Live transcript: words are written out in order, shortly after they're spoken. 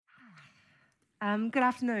Good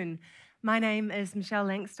afternoon. My name is Michelle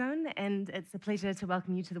Langstone, and it's a pleasure to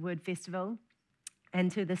welcome you to the Word Festival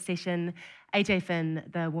and to this session, AJ Flynn,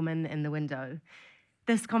 The Woman in the Window.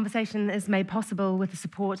 This conversation is made possible with the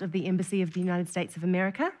support of the Embassy of the United States of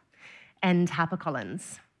America and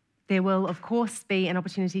HarperCollins. There will, of course, be an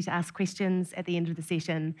opportunity to ask questions at the end of the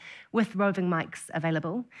session with roving mics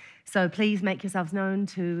available, so please make yourselves known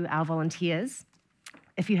to our volunteers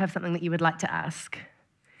if you have something that you would like to ask.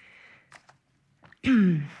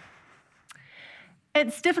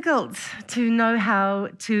 It's difficult to know how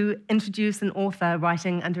to introduce an author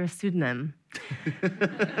writing under a pseudonym.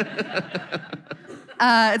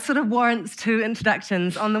 It sort of warrants two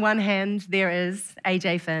introductions. On the one hand, there is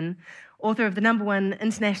AJ Flynn, author of the #1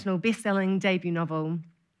 international best-selling debut novel,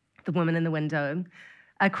 The Woman in the Window,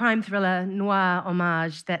 a crime thriller noir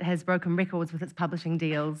homage that has broken records with its publishing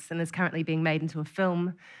deals and is currently being made into a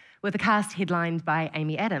film with a cast headlined by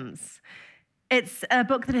Amy Adams. It's a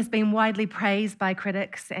book that has been widely praised by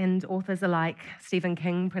critics and authors alike. Stephen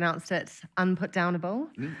King pronounced it unputdownable.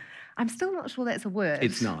 I'm still not sure that's a word.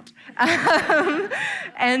 It's not.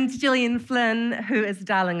 And Gillian Flynn, who is a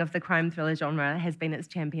darling of the crime thriller genre, has been its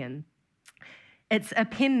champion. It's a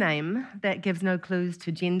pen name that gives no clues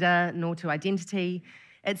to gender nor to identity.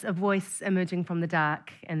 It's a voice emerging from the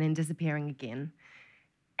dark and then disappearing again.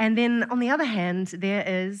 And then, on the other hand, there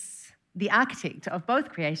is the architect of both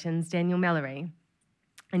creations, Dan Mallory,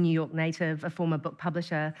 a New York native, a former book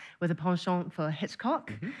publisher with a penchant for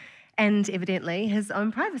Hitchcock, and evidently his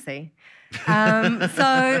own privacy.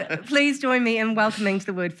 So please join me in welcoming to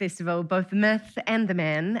the Word Festival both the myth and the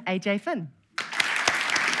man, AJ Flynn.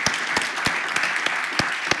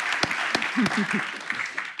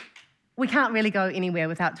 We can't really go anywhere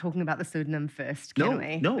without talking about the pseudonym first, can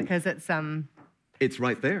we? No. Because It's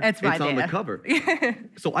right there. It's right on there. the cover.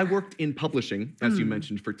 So I worked in publishing, as you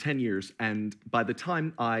mentioned, for 10 years. And by the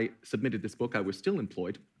time I submitted this book, I was still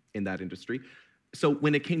employed in that industry. So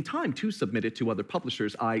when it came time to submit it to other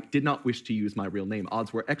publishers, I did not wish to use my real name.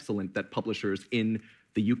 Odds were excellent that publishers in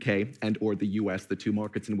the UK and or the US, the two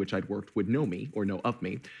markets in which I'd worked, would know me or know of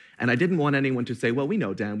me. And I didn't want anyone to say, well, we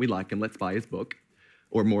know Dan, we like him, let's buy his book.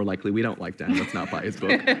 Or more likely, we don't like Dan, let's not buy his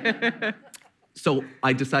book. So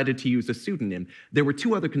I decided to use a pseudonym. There were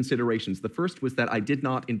two other considerations. The first was that I did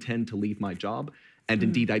not intend to leave my job, and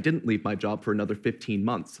indeed I didn't leave my job for another 15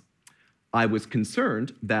 months. I was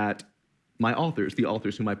concerned that my authors, the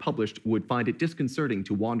authors whom I published, would find it disconcerting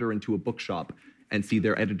to wander into a bookshop and see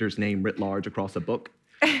their editor's name writ large across a book.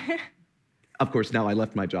 Of course, now I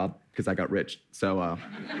left my job because I got rich, so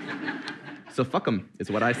fuck them, is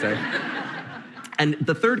what I say. And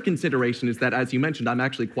the third consideration is that, as you mentioned, I'm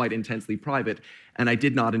actually quite intensely private, and I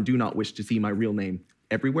did not and do not wish to see my real name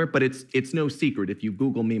everywhere, but it's no secret. If you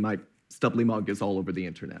Google me, my stubbly mug is all over the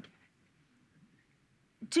internet.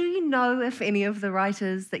 Do you know if any of the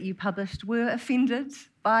writers that you published were offended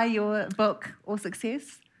by your book or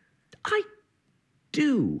success? I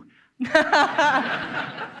do.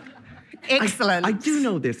 Excellent. I do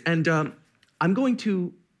know this, and I'm going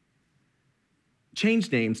to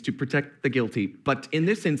change names to protect the guilty, but in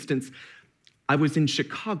this instance, I was in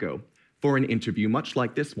Chicago for an interview, much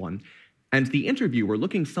like this one, and the interviewer,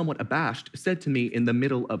 looking somewhat abashed, said to me in the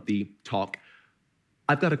middle of the talk,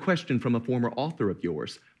 I've got a question from a former author of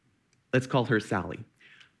yours. Let's call her Sally.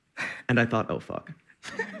 And I thought, oh, fuck.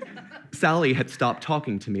 Sally had stopped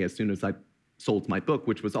talking to me as soon as I sold my book,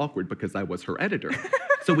 which was awkward because I was her editor.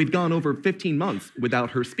 So we'd gone over 15 months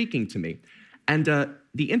without her speaking to me. And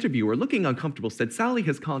the interviewer, looking uncomfortable, said, Sally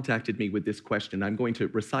has contacted me with this question. I'm going to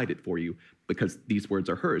recite it for you because these words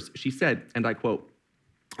are hers. She said, and I quote,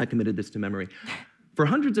 I committed this to memory, for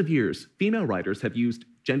hundreds of years, female writers have used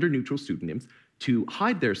gender-neutral pseudonyms to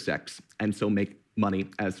hide their sex and so make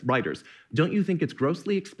money as writers. Don't you think it's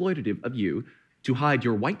grossly exploitative of you to hide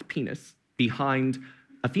your white penis behind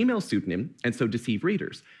a female pseudonym and so deceive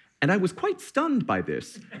readers? And I was quite stunned by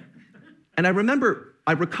this. And I remember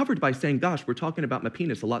I recovered by saying, gosh, we're talking about my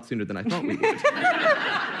penis a lot sooner than I thought we would.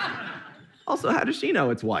 Also, how does she know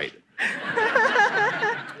it's white?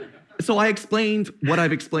 So I explained what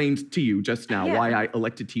I've explained to you just now, why I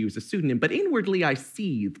elected to use a pseudonym, but inwardly I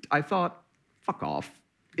seethed. I thought, fuck off.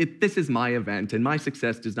 This is my event, and my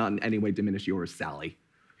success does not in any way diminish yours, Sally.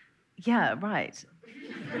 Yeah, right.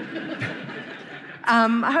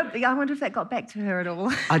 I wonder if that got back to her at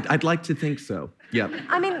all. I'd like to think so, yeah.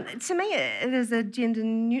 I mean, to me, it is a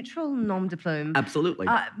gender-neutral nom de plume. Absolutely.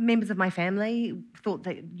 Members of my family thought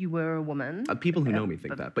that you were a woman. People who know me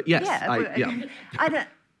think that, but yes, yeah.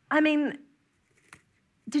 I mean,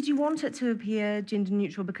 Did you want it to appear gender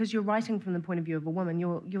neutral because you're writing from the point of view of a woman?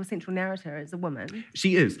 Your central narrator is a woman.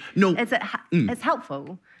 She is. No. It's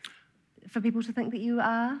helpful for people to think that you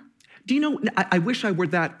are? Do you know, I wish I were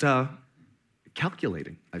that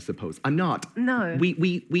calculating, I suppose. I'm not. No.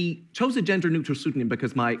 We chose a gender-neutral pseudonym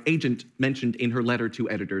because my agent mentioned in her letter to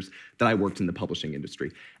editors that I worked in the publishing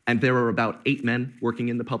industry. And there are about 8 men working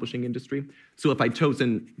in the publishing industry. So if I'd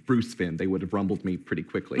chosen Bruce Finn, they would have rumbled me pretty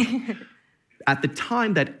quickly. At the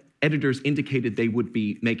time that editors indicated they would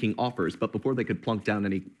be making offers, but before they could plunk down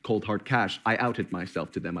any cold hard cash, I outed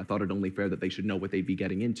myself to them. I thought it only fair that they should know what they'd be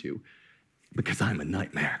getting into, because I'm a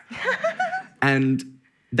nightmare. And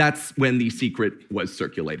that's when the secret was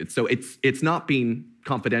circulated. So it's not been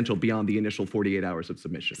confidential beyond the initial 48 hours of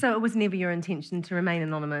submission. So it was never your intention to remain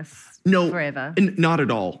anonymous forever? No, not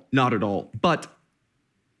at all, not at all. But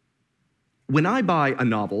when I buy a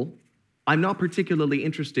novel, I'm not particularly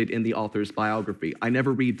interested in the author's biography. I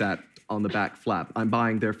never read that on the back flap. I'm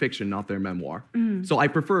buying their fiction, not their memoir. So I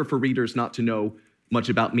prefer for readers not to know much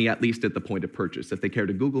about me, at least at the point of purchase. If they care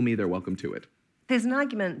to Google me, they're welcome to it. There's an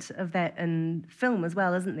argument of that in film as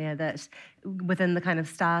well, isn't there? That within the kind of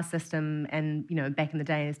star system and, back in the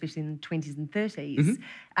day, especially in the 20s and 30s,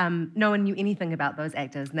 no one knew anything about those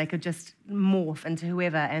actors and they could just morph into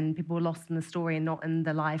whoever and people were lost in the story and not in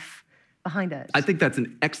the life behind it. I think that's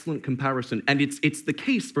an excellent comparison. And it's the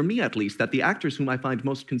case, for me at least, that the actors whom I find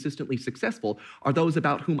most consistently successful are those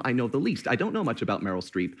about whom I know the least. I don't know much about Meryl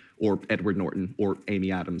Streep or Edward Norton or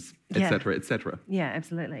Amy Adams, et cetera, et cetera. Yeah,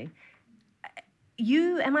 absolutely.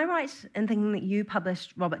 Am I right in thinking that you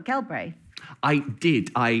published Robert Galbraith? I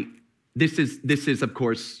did. This is of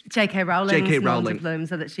course J.K. Rowling's Norms of Bloom,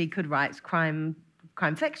 so that she could write crime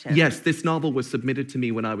fiction. Yes, this novel was submitted to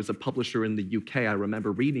me when I was a publisher in the UK. I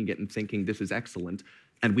remember reading it and thinking, this is excellent.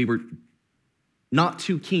 And we were not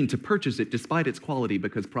too keen to purchase it despite its quality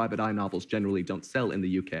because private eye novels generally don't sell in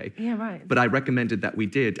the UK. Yeah, right. But I recommended that we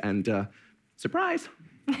did, and surprise.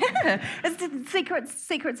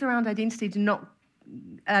 Secrets around identity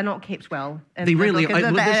are not kept well. They really are.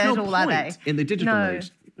 There's no point in the digital age.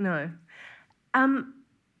 No.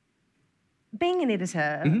 Being an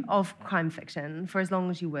editor of crime fiction for as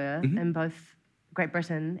long as you were in both Great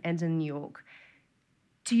Britain and in New York,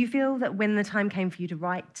 do you feel that when the time came for you to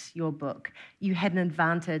write your book, you had an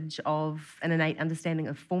advantage of an innate understanding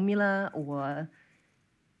of formula or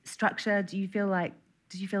structure? Did you feel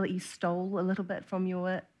that you stole a little bit from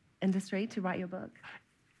your industry to write your book?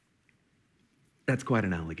 That's quite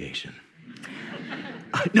an allegation.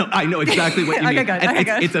 No, I know exactly what you mean.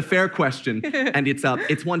 Good. It's a fair question, and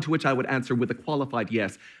it's one to which I would answer with a qualified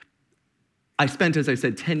yes. I spent, as I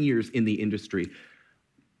said, 10 years in the industry.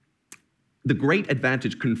 The great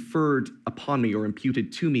advantage conferred upon me or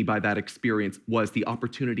imputed to me by that experience was the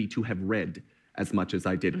opportunity to have read as much as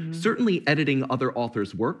I did. Certainly editing other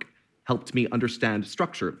authors' work helped me understand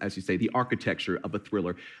structure, as you say, the architecture of a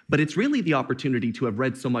thriller. But it's really the opportunity to have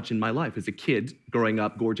read so much in my life. As a kid, growing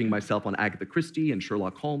up, gorging myself on Agatha Christie and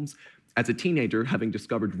Sherlock Holmes. As a teenager, having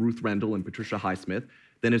discovered Ruth Rendell and Patricia Highsmith.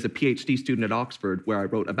 Then as a PhD student at Oxford, where I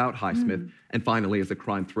wrote about Highsmith. And finally, as a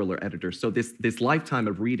crime thriller editor. So this lifetime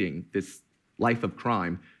of reading, this life of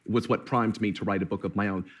crime, was what primed me to write a book of my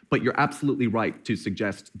own. But you're absolutely right to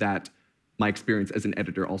suggest that my experience as an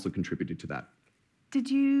editor also contributed to that. Did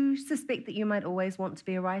you suspect that you might always want to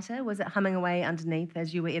be a writer? Was it humming away underneath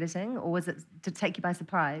as you were editing, or was it to take you by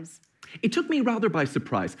surprise? It took me rather by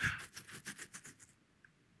surprise.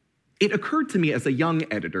 It occurred to me as a young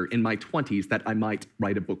editor in my 20s that I might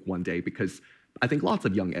write a book one day, because I think lots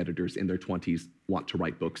of young editors in their 20s want to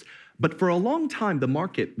write books. But for a long time, the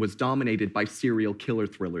market was dominated by serial killer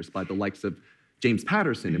thrillers by the likes of James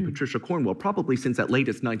Patterson and Patricia Cornwell, probably since at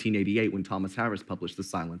latest 1988 when Thomas Harris published The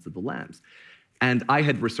Silence of the Lambs. And I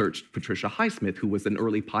had researched Patricia Highsmith, who was an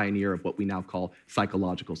early pioneer of what we now call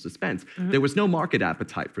psychological suspense. There was no market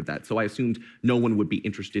appetite for that, so I assumed no one would be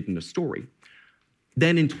interested in a story.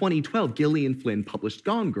 Then in 2012, Gillian Flynn published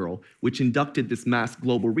Gone Girl, which inducted this mass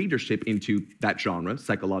global readership into that genre,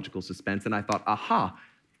 psychological suspense, and I thought, aha,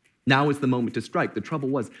 now is the moment to strike. The trouble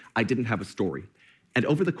was, I didn't have a story. And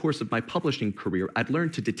over the course of my publishing career, I'd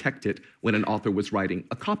learned to detect it when an author was writing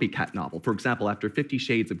a copycat novel. For example, after 50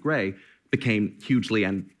 Shades of Grey became hugely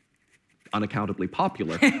and unaccountably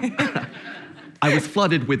popular, I was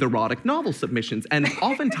flooded with erotic novel submissions. And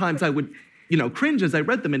oftentimes I would, cringe as I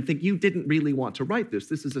read them and think, you didn't really want to write this.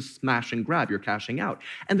 This is a smash and grab, you're cashing out.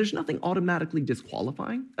 And there's nothing automatically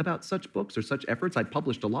disqualifying about such books or such efforts. I'd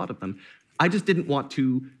published a lot of them. I just didn't want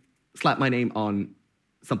to slap my name on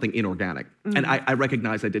something inorganic. And I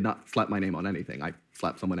recognize I did not slap my name on anything. I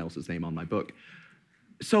slapped someone else's name on my book.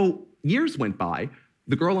 So years went by.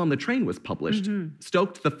 The Girl on the Train was published,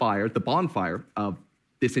 stoked the bonfire of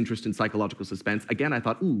this interest in psychological suspense. Again, I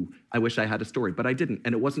thought, ooh, I wish I had a story, but I didn't.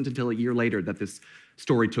 And it wasn't until a year later that this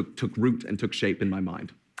story took root and took shape in my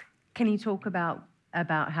mind. Can you talk about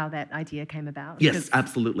how that idea came about? Yes,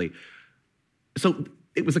 absolutely. So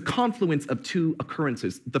it was a confluence of two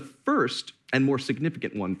occurrences. The first and more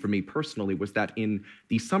significant one for me personally was that in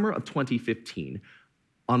the summer of 2015,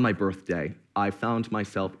 on my birthday, I found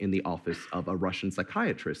myself in the office of a Russian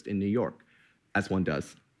psychiatrist in New York, as one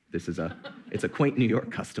does. It's a quaint New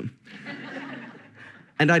York custom.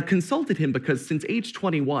 And I'd consulted him because since age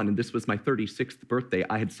 21, and this was my 36th birthday,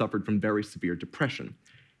 I had suffered from very severe depression,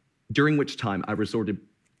 during which time I resorted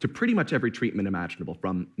to pretty much every treatment imaginable,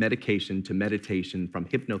 from medication to meditation, from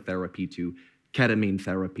hypnotherapy to ketamine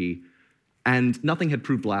therapy, and nothing had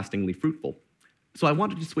proved lastingly fruitful. So I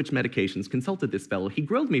wanted to switch medications, consulted this fellow. He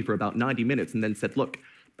grilled me for about 90 minutes and then said, look,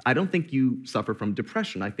 I don't think you suffer from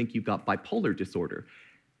depression. I think you've got bipolar disorder.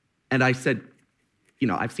 And I said,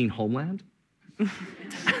 I've seen Homeland.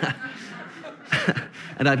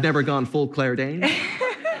 And I've never gone full Claire Danes.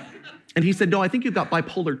 And he said, no, I think you've got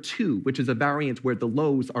bipolar 2, which is a variant where the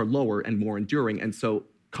lows are lower and more enduring, and so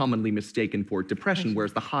commonly mistaken for depression,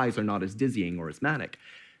 whereas the highs are not as dizzying or as manic.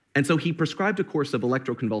 And so he prescribed a course of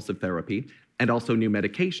electroconvulsive therapy and also new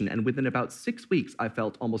medication, and within about 6 weeks, I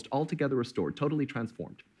felt almost altogether restored, totally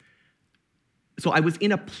transformed. So I was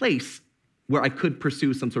in a place where I could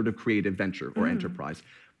pursue some sort of creative venture or enterprise.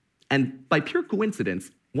 And by pure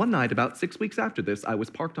coincidence, one night, about 6 weeks after this, I was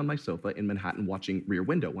parked on my sofa in Manhattan watching Rear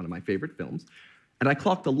Window, one of my favorite films, and I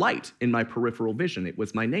clocked a light in my peripheral vision. It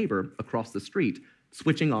was my neighbor across the street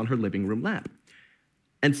switching on her living room lamp.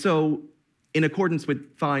 And so, in accordance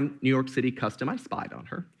with fine New York City custom, I spied on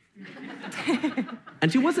her.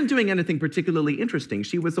 And she wasn't doing anything particularly interesting.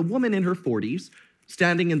 She was a woman in her 40s,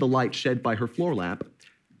 standing in the light shed by her floor lamp,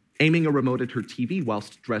 aiming a remote at her TV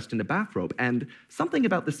whilst dressed in a bathrobe. And something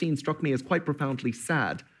about the scene struck me as quite profoundly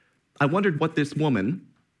sad. I wondered what this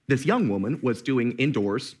young woman, was doing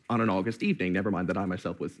indoors on an August evening. Never mind that I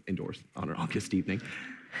myself was indoors on an August evening.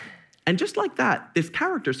 And just like that, this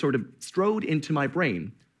character sort of strode into my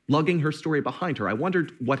brain, lugging her story behind her. I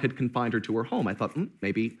wondered what had confined her to her home. I thought,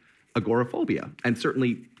 maybe agoraphobia. And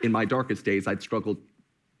certainly in my darkest days, I'd struggled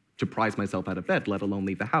to prise myself out of bed, let alone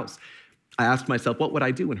leave the house. I asked myself, what would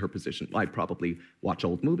I do in her position? I'd probably watch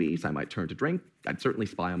old movies, I might turn to drink, I'd certainly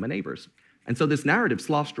spy on my neighbors. And so this narrative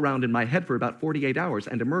sloshed around in my head for about 48 hours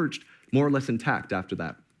and emerged more or less intact after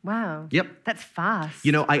that. Wow. Yep. That's fast.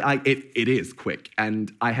 It is quick,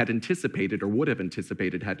 and I had anticipated, or would have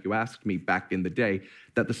anticipated had you asked me back in the day,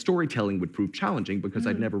 that the storytelling would prove challenging because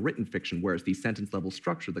I'd never written fiction, whereas the sentence-level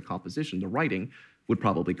structure, the composition, the writing would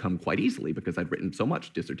probably come quite easily because I'd written so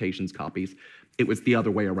much, dissertations, copies. It was the other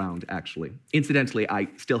way around, actually. Incidentally, I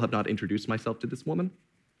still have not introduced myself to this woman.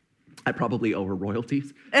 I probably owe her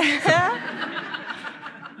royalties.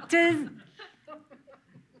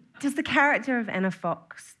 Does the character of Anna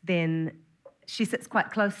Fox then, she sits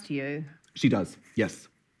quite close to you? She does, yes.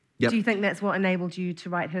 Yep. Do you think that's what enabled you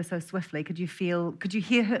to write her so swiftly? Could you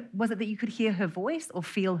hear her, was it that you could hear her voice or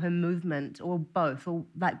feel her movement or both? Or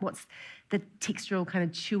what's the textural kind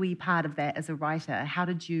of chewy part of that as a writer? How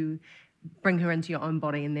did you bring her into your own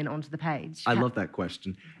body and then onto the page? I love that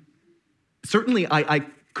question. Certainly I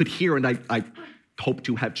could hear and I hope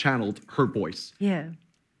to have channeled her voice. Yeah.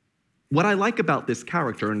 What I like about this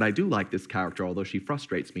character, and I do like this character, although she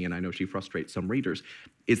frustrates me, and I know she frustrates some readers,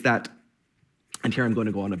 is that, and here I'm going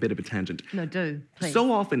to go on a bit of a tangent. No, do, please.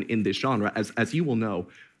 So often in this genre, as you will know,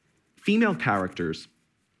 female characters,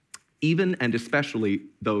 even and especially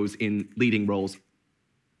those in leading roles,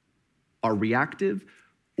 are reactive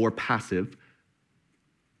or passive.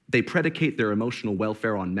 They predicate their emotional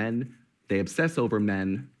welfare on men. They obsess over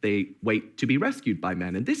men. They wait to be rescued by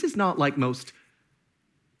men. And this is not like most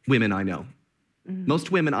women I know.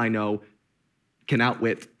 Most women I know can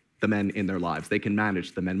outwit the men in their lives. They can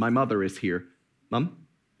manage the men. My mother is here. Mom?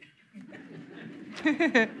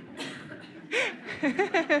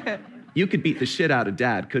 You could beat the shit out of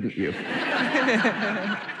Dad, couldn't you?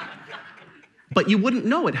 But you wouldn't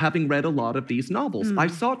know it having read a lot of these novels. I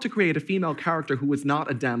sought to create a female character who was not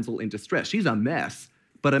a damsel in distress. She's a mess,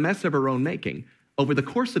 but a mess of her own making. Over the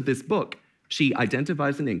course of this book, she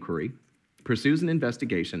identifies an inquiry, pursues an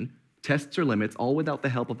investigation, tests her limits, all without the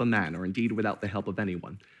help of a man, or indeed without the help of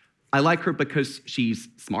anyone. I like her because she's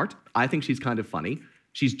smart. I think she's kind of funny.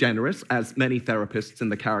 She's generous, as many therapists,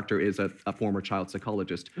 and the character is a former child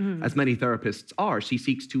psychologist. As many therapists are, she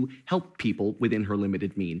seeks to help people within her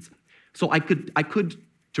limited means. So I could,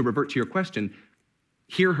 to revert to your question,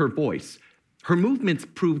 hear her voice. her movements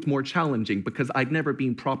proved more challenging because I'd never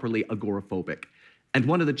been properly agoraphobic. And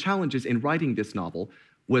one of the challenges in writing this novel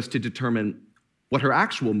was to determine what her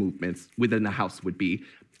actual movements within the house would be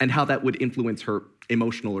and how that would influence her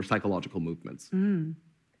emotional or psychological movements.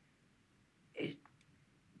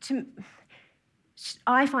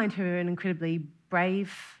 I find her an incredibly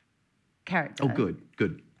brave character. Oh,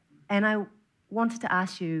 good. And I wanted to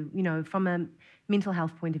ask you, from a mental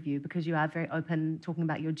health point of view, because you are very open talking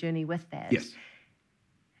about your journey with that. Yes.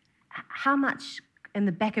 How much in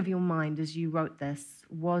the back of your mind as you wrote this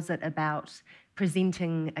was it about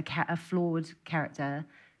presenting a flawed character,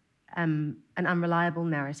 an unreliable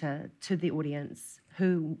narrator to the audience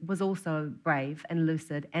who was also brave and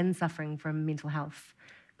lucid and suffering from mental health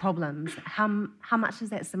problems? How much is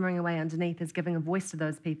that simmering away underneath as giving a voice to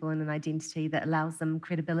those people and an identity that allows them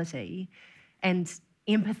credibility and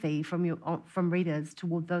empathy from readers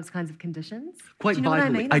toward those kinds of conditions? Quite Do you know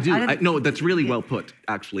vitally. what I mean? I do. No, that's really well put,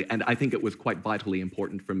 actually. And I think it was quite vitally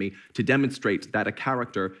important for me to demonstrate that a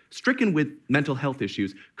character stricken with mental health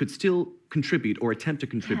issues could still contribute or attempt to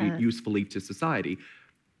contribute usefully to society.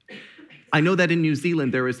 I know that in New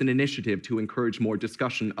Zealand, there is an initiative to encourage more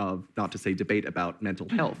discussion of, not to say debate about mental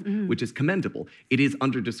health, which is commendable. It is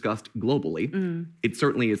under-discussed globally. It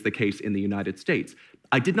certainly is the case in the United States.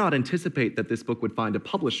 I did not anticipate that this book would find a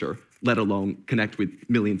publisher, let alone connect with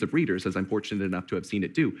millions of readers, as I'm fortunate enough to have seen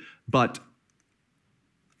it do. But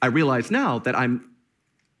I realize now that I'm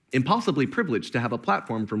impossibly privileged to have a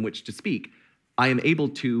platform from which to speak. I am able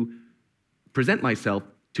to present myself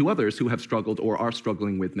to others who have struggled or are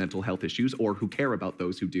struggling with mental health issues or who care about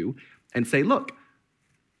those who do, and say, look,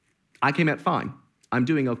 I came out fine. I'm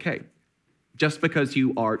doing okay. Just because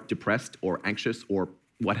you are depressed or anxious or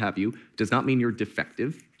what have you does not mean you're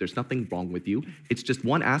defective. There's nothing wrong with you. It's just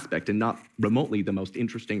one aspect and not remotely the most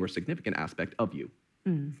interesting or significant aspect of you.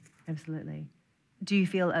 Absolutely. Do you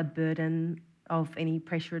feel a burden of any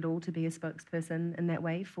pressure at all to be a spokesperson in that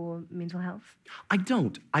way for mental health? I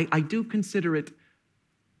don't. I do consider it.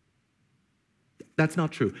 That's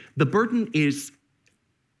not true. The burden is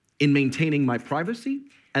in maintaining my privacy,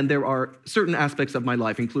 and there are certain aspects of my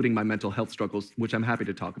life, including my mental health struggles, which I'm happy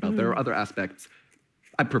to talk about. There are other aspects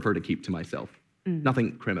I prefer to keep to myself.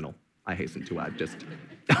 Nothing criminal, I hasten to add, just.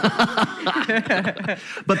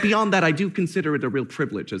 But beyond that, I do consider it a real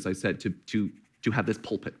privilege, as I said, to have this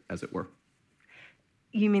pulpit, as it were.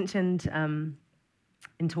 You mentioned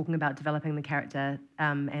in talking about developing the character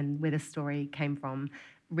and where the story came from,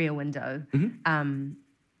 Rear Window,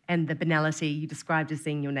 and the banality you described as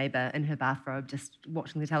seeing your neighbour in her bathrobe just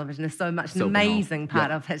watching the television is so much an amazing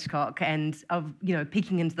part of Hitchcock and of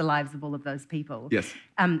peeking into the lives of all of those people. Yes.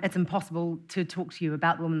 It's impossible to talk to you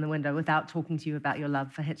about The Woman in the Window without talking to you about your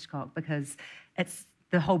love for Hitchcock, because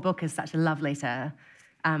the whole book is such a love letter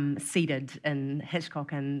seated in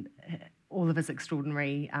Hitchcock and all of his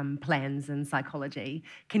extraordinary plans and psychology.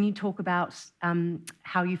 Can you talk about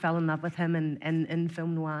how you fell in love with him in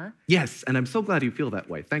film noir? Yes, and I'm so glad you feel that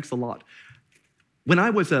way. Thanks a lot. When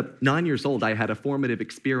I was 9 years old, I had a formative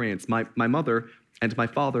experience. My mother and my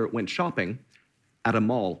father went shopping at a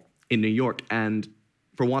mall in New York, and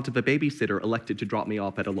for want of a babysitter, elected to drop me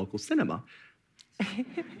off at a local cinema.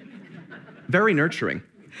 Very nurturing.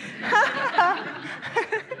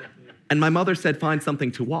 And my mother said, find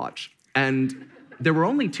something to watch. And there were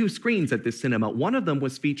only 2 screens at this cinema. One of them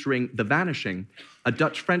was featuring The Vanishing, a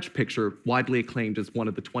Dutch-French picture widely acclaimed as one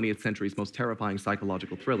of the 20th century's most terrifying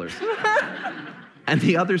psychological thrillers. And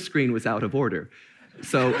the other screen was out of order.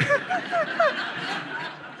 So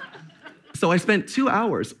I spent 2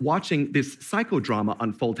 hours watching this psychodrama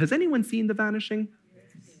unfold. Has anyone seen The Vanishing?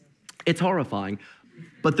 It's horrifying,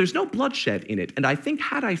 but there's no bloodshed in it. And I think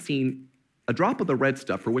had I seen a drop of the red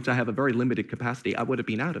stuff, for which I have a very limited capacity, I would have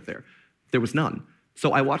been out of there. There was none.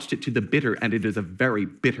 So I watched it to the bitter, and it is a very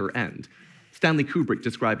bitter end. Stanley Kubrick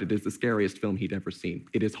described it as the scariest film he'd ever seen.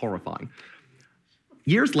 It is horrifying.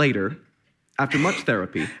 Years later, after much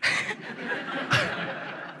therapy,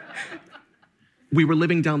 we were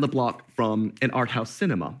living down the block from an art house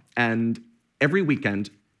cinema, and every weekend,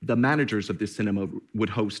 the managers of this cinema would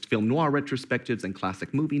host film noir retrospectives and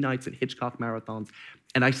classic movie nights and Hitchcock marathons,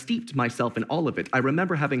 and I steeped myself in all of it. I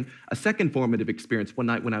remember having a second formative experience one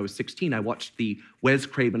night when I was 16. I watched the Wes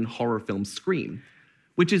Craven horror film Scream,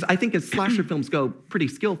 which is, I think, as slasher films go, pretty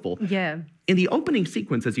skillful. Yeah. In the opening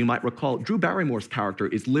sequence, as you might recall, Drew Barrymore's character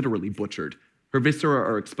is literally butchered. Her viscera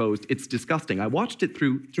are exposed. It's disgusting. I watched it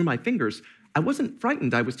through my fingers. I wasn't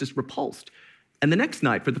frightened. I was just repulsed. And the next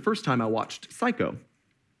night, for the first time, I watched Psycho.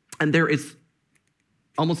 And there is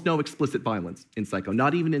almost no explicit violence in Psycho,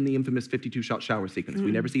 not even in the infamous 52-shot shower sequence.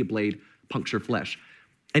 We never see a blade puncture flesh.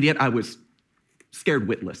 And yet I was scared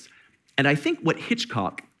witless. And I think what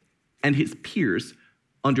Hitchcock and his peers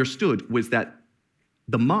understood was that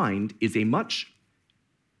the mind is a much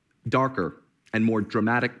darker and more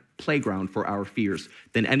dramatic playground for our fears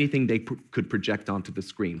than anything they could project onto the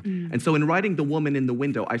screen. And so in writing The Woman in the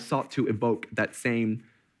Window, I sought to evoke that same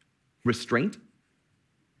restraint.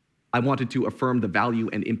 I wanted to affirm the value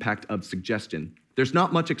and impact of suggestion. There's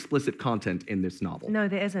not much explicit content in this novel. No,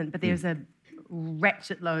 there isn't, but there's a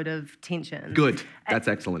ratchet load of tension. Good, that's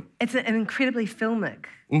excellent. It's an incredibly filmic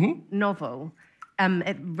novel.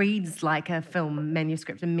 It reads like a film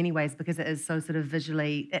manuscript in many ways because it is so sort of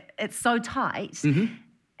visually, it's so tight.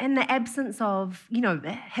 In the absence of,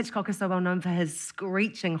 Hitchcock is so well known for his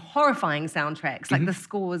screeching, horrifying soundtracks. Like the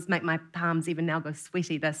scores make my palms even now go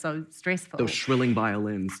sweaty. They're so stressful. Those shrilling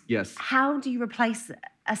violins, yes. How do you replace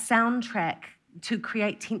a soundtrack to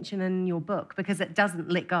create tension in your book? Because it doesn't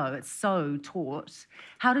let go. It's so taut.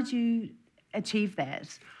 How did you achieve that?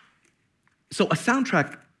 So a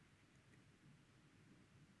soundtrack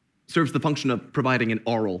serves the function of providing an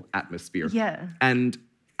aural atmosphere. Yeah. And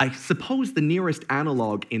I suppose the nearest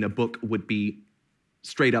analog in a book would be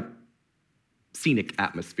straight up scenic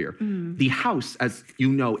atmosphere. The house, as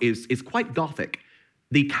you know, is quite Gothic.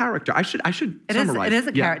 The character, I should summarize. It is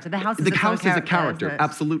a character. The house is a character,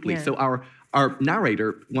 absolutely. Yeah. So our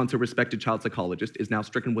narrator, once a respected child psychologist, is now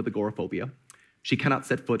stricken with agoraphobia. She cannot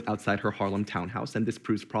set foot outside her Harlem townhouse, and this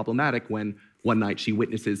proves problematic when one night she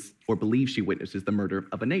witnesses, or believes she witnesses, the murder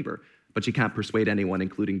of a neighbor. But she can't persuade anyone,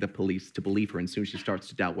 including the police, to believe her, and soon she starts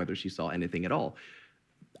to doubt whether she saw anything at all.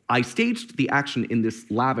 I staged the action in this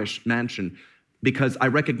lavish mansion because I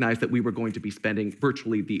recognized that we were going to be spending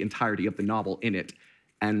virtually the entirety of the novel in it.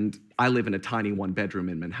 And I live in a tiny one-bedroom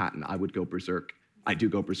in Manhattan. I would go berserk. I do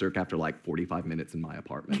go berserk after like 45 minutes in my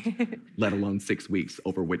apartment, let alone 6 weeks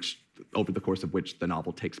over the course of which the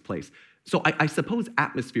novel takes place. So I suppose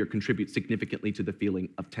atmosphere contributes significantly to the feeling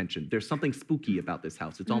of tension. There's something spooky about this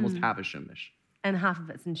house. It's almost Havishamish. And half of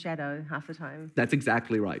it's in shadow half the time. That's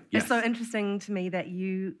exactly right, yes. It's so interesting to me that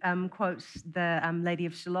you quote the Lady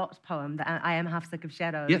of Shalott poem, that I am half sick of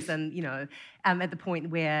shadows. Yes. And, at the point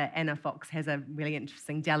where Anna Fox has a really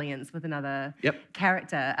interesting dalliance with another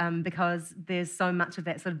character, because there's so much of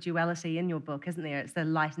that sort of duality in your book, isn't there? It's the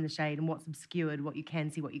light and the shade and what's obscured, what you can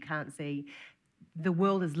see, what you can't see. The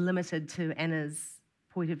world is limited to Anna's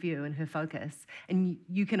point of view and her focus, and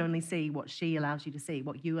you can only see what she allows you to see,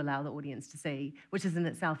 what you allow the audience to see, which is in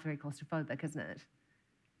itself very claustrophobic, isn't it?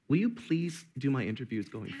 Will you please do my interviews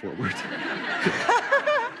going forward?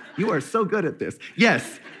 You are so good at this.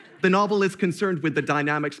 Yes, the novel is concerned with the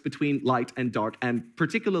dynamics between light and dark, and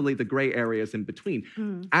particularly the gray areas in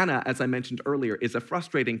between. Anna, as I mentioned earlier, is a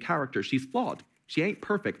frustrating character. She's flawed. She ain't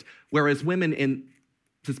perfect, whereas women in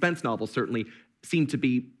suspense novels certainly seem to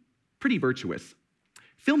be pretty virtuous.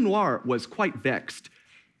 Film noir was quite vexed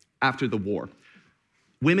after the war.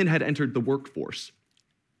 Women had entered the workforce.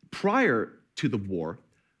 Prior to the war,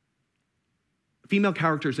 female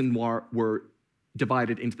characters in noir were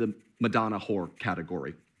divided into the Madonna whore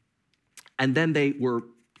category. And then they were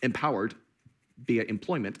empowered via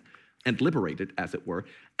employment and liberated, as it were.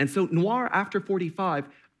 And so noir after 45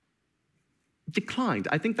 declined.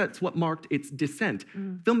 I think that's what marked its descent.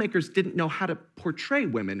 Filmmakers didn't know how to portray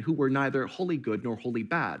women who were neither wholly good nor wholly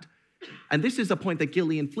bad. And this is a point that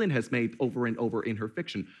Gillian Flynn has made over and over in her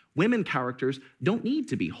fiction. Women characters don't need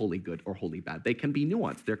to be wholly good or wholly bad. They can be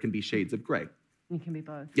nuanced. There can be shades of gray. You can be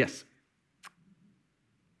both. Yes.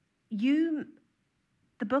 The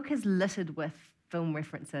book is littered with film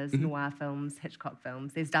references, noir films, Hitchcock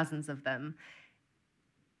films. There's dozens of them.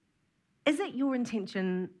 Is it your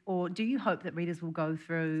intention, or do you hope that readers will go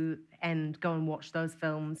through and go and watch those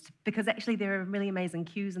films? Because actually there are really amazing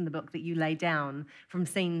cues in the book that you lay down from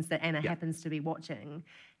scenes that Anna happens to be watching.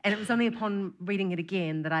 And it was only upon reading it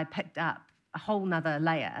again that I picked up a whole nother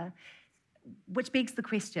layer, which begs the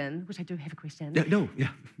question, which I do have a question. Yeah.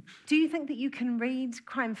 Do you think that you can read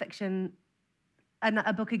crime fiction,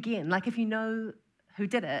 a book again? Like if you know who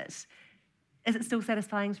did it, is it still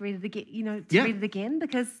satisfying to read it again? Read it again?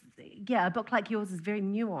 Because, a book like yours is very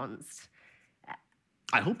nuanced.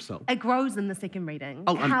 I hope so. It grows in the second reading.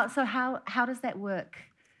 How does that work?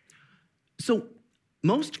 So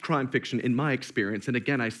most crime fiction, in my experience, and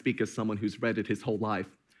again, I speak as someone who's read it his whole life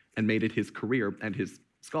and made it his career and his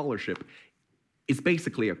scholarship, is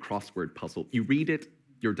basically a crossword puzzle. You read it,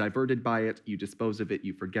 you're diverted by it, you dispose of it,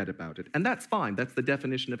 you forget about it. And that's fine. That's the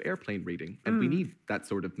definition of airplane reading, and we need that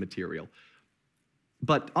sort of material.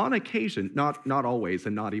 But on occasion, not always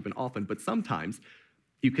and not even often, but sometimes,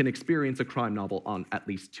 you can experience a crime novel on at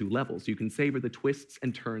least two levels. You can savor the twists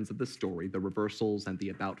and turns of the story, the reversals and the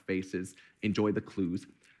about faces, enjoy the clues.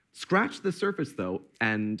 Scratch the surface, though,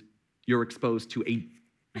 and you're exposed to a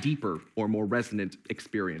deeper or more resonant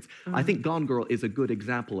experience. I think Gone Girl is a good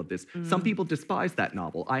example of this. Some people despise that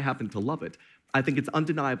novel. I happen to love it. I think it's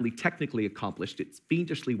undeniably technically accomplished, it's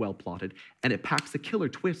fiendishly well plotted, and it packs a killer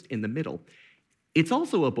twist in the middle. It's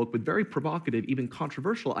also a book with very provocative, even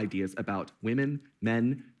controversial ideas about women,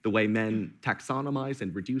 men, the way men taxonomize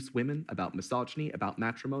and reduce women, about misogyny, about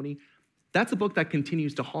matrimony. That's a book that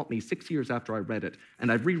continues to haunt me 6 years after I read it, and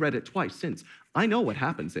I've reread it twice since. I know what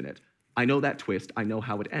happens in it. I know that twist, I know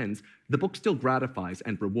how it ends. The book still gratifies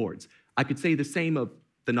and rewards. I could say the same of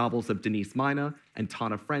the novels of Denise Mina and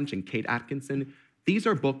Tana French and Kate Atkinson. These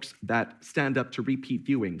are books that stand up to repeat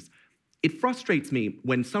viewings. It frustrates me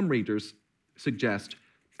when some readers suggest,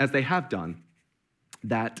 as they have done,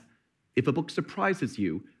 that if a book surprises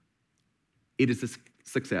you, it is a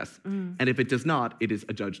success. And if it does not, it is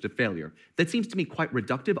adjudged a failure. That seems to me quite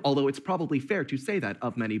reductive, although it's probably fair to say that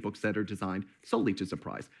of many books that are designed solely to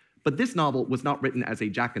surprise. But this novel was not written as a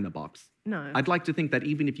jack-in-the-box. No. I'd like to think that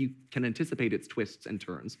even if you can anticipate its twists and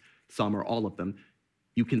turns, some or all of them,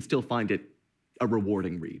 you can still find it a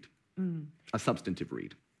rewarding read, a substantive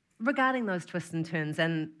read. Regarding those twists and turns,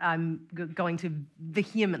 and I'm going to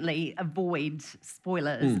vehemently avoid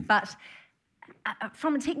spoilers, but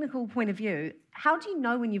from a technical point of view, how do you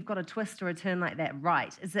know when you've got a twist or a turn like that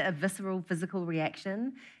right? Is it a visceral, physical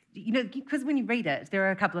reaction? You know, because when you read it, there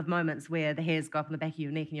are a couple of moments where the hairs go up on the back of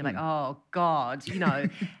your neck and you're like, oh, God, you know.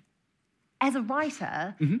 As a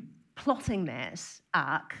writer, plotting that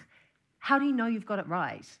arc, how do you know you've got it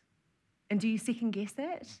right? And do you second guess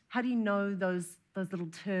that? How do you know those little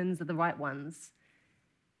turns are the right ones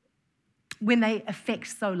when they affect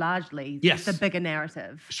so largely the bigger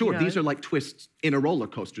narrative? Sure, you know? These are like twists in a roller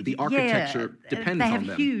coaster. The architecture depends on them. They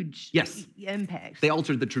have huge impact. They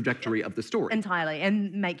alter the trajectory of the story. Entirely,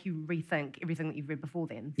 and make you rethink everything that you've read before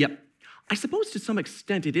then. Yep. I suppose to some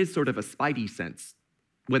extent it is sort of a spidey sense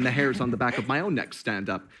when the hairs on the back of my own neck stand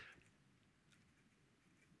up.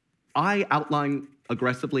 I outline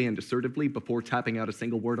aggressively and assertively before tapping out a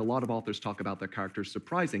single word. A lot of authors talk about their characters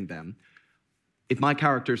surprising them. If my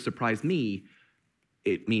characters surprise me,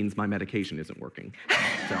 it means my medication isn't working.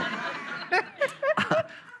 So,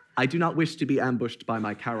 I do not wish to be ambushed by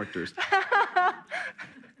my characters.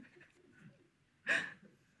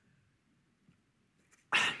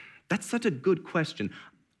 That's such a good question.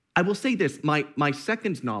 I will say this, my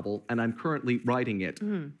second novel, and I'm currently writing it,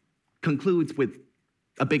 concludes with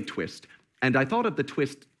a big twist. And I thought of the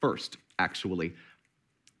twist first, actually.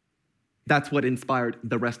 That's what inspired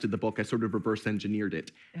the rest of the book. I sort of reverse engineered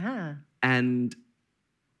it. And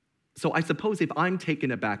so I suppose if I'm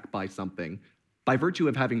taken aback by something, by virtue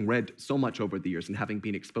of having read so much over the years and having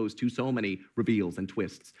been exposed to so many reveals and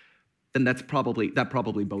twists, then that probably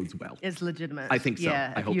bodes well. It's legitimate. I think so.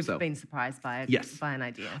 Yeah, I hope you've so. been surprised by by an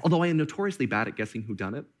idea. Although I am notoriously bad at guessing who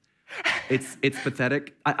done it. It's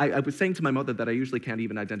pathetic. I was saying to my mother that I usually can't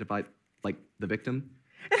even identify like the victim.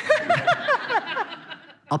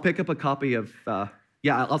 I'll pick up a copy of,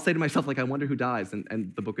 I'll say to myself, like, I wonder who dies,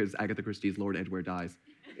 and the book is Agatha Christie's Lord Edgware Dies.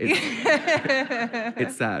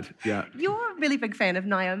 It's sad, yeah. You're a really big fan of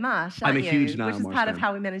Ngaio Marsh, aren't I'm a huge Ngaio Marsh Which is part of fan.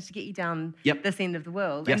 how we managed to get you down this end of the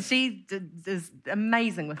world. Yes. And she is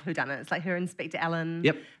amazing with whodunits, like her Inspector Allen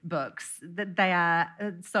books. That they are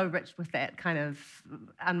so rich with that kind of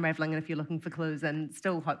unraveling, and if you're looking for clues and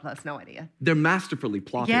still hopeless, no idea. They're masterfully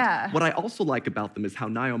plotted. Yeah. What I also like about them is how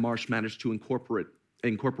Ngaio Marsh managed to incorporate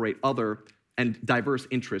other and diverse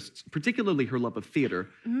interests, particularly her love of theater,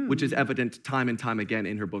 which is evident time and time again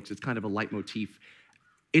in her books. It's kind of a leitmotif.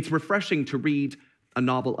 It's refreshing to read a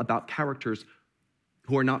novel about characters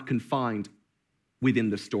who are not confined within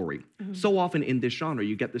the story. So often in this genre,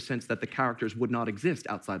 you get the sense that the characters would not exist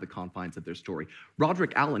outside the confines of their story.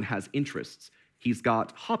 Roderick Allen has interests. He's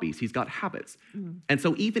got hobbies, he's got habits. And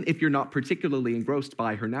so even if you're not particularly engrossed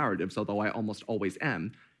by her narratives, although I almost always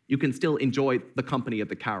am, you can still enjoy the company of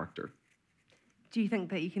the character. Do you think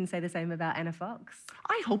that you can say the same about Anna Fox?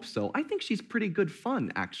 I hope so. I think she's pretty good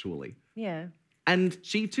fun, actually. Yeah. And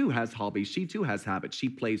she too has hobbies, she too has habits. She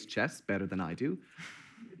plays chess better than I do.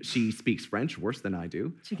 She speaks French worse than I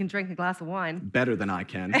do. She can drink a glass of wine. Better than I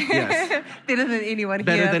can, yes. Better than anyone here,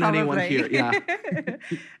 Better than probably. anyone here, yeah.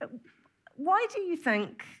 Why do you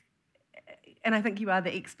think, and I think you are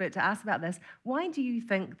the expert to ask about this, why do you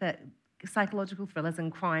think that psychological thrillers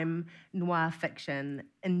and crime noir fiction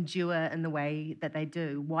endure in the way that they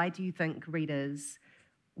do? Why do you think readers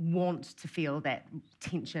want to feel that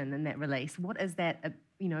tension and that release? What is that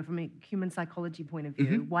from a human psychology point of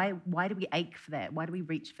view? Why do we ache for that? Why do we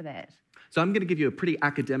reach for that? So I'm going to give you a pretty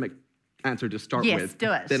academic answer to start with. Yes,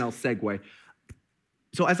 do it. Then I'll segue.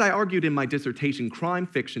 So as I argued in my dissertation, crime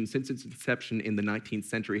fiction, since its inception in the 19th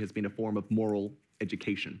century, has been a form of moral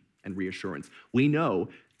education and reassurance. We know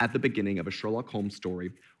at the beginning of a Sherlock Holmes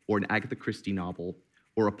story, or an Agatha Christie novel,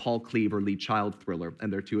 or a Paul Cleave or Lee Child thriller,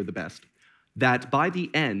 and they're two of the best, that by the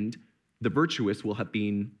end, the virtuous will have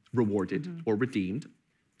been rewarded or redeemed,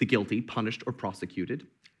 the guilty punished or prosecuted,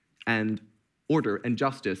 and order and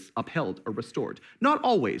justice upheld or restored. Not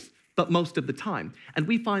always, but most of the time. And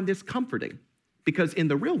we find this comforting, because in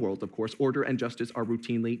the real world, of course, order and justice are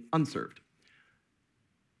routinely unserved.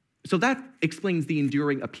 So that explains the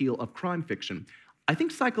enduring appeal of crime fiction. I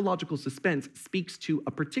think psychological suspense speaks to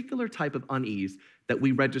a particular type of unease that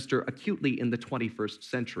we register acutely in the 21st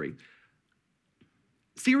century.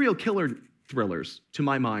 Serial killer thrillers, to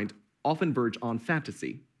my mind, often verge on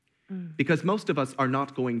fantasy, because most of us are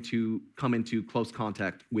not going to come into close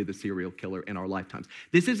contact with a serial killer in our lifetimes.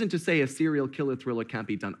 This isn't to say a serial killer thriller can't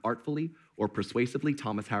be done artfully or persuasively,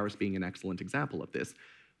 Thomas Harris being an excellent example of this.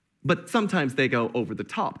 But sometimes they go over the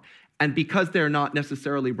top. And because they're not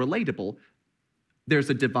necessarily relatable, there's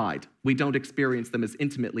a divide. We don't experience them as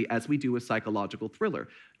intimately as we do a psychological thriller.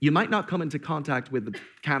 You might not come into contact with a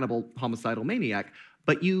cannibal homicidal maniac,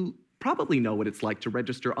 but you probably know what it's like to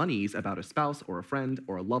register unease about a spouse or a friend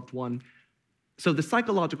or a loved one. So the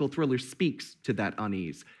psychological thriller speaks to that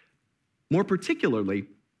unease. More particularly,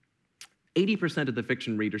 80% of the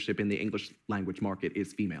fiction readership in the English language market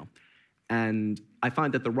is female. And I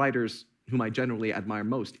find that the writers whom I generally admire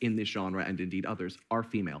most in this genre, and indeed others, are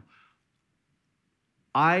female.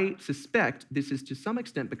 I suspect this is to some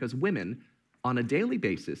extent because women, on a daily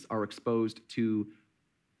basis, are exposed to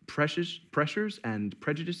pressures and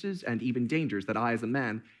prejudices and even dangers that I, as a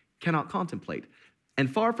man, cannot contemplate.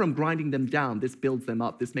 And far from grinding them down, this builds them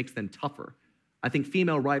up, this makes them tougher. I think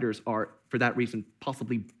female writers are, for that reason,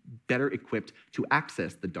 possibly better equipped to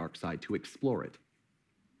access the dark side, to explore it.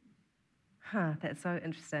 That's so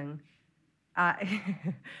interesting.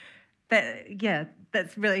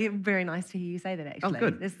 That's really very nice to hear you say that, actually. Oh,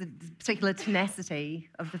 good. There's the particular tenacity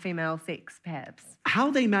of the female sex, perhaps. How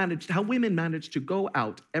women manage to go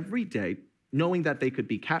out every day knowing that they could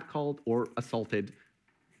be catcalled or assaulted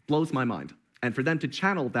blows my mind. And for them to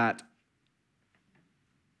channel that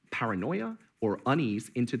paranoia or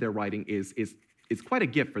unease into their writing is quite a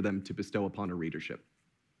gift for them to bestow upon a readership,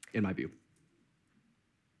 in my view.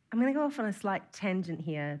 I'm going to go off on a slight tangent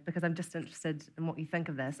here because I'm just interested in what you think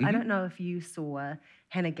of this. I don't know if you saw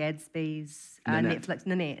Hannah Gadsby's Netflix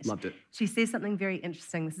Nanette. Loved it. She says something very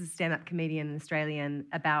interesting. This is a stand-up comedian, an Australian,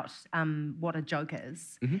 about what a joke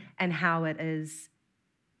is and how it is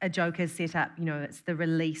a joke is set up, it's the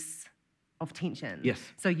release of tension. Yes.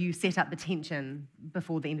 So you set up the tension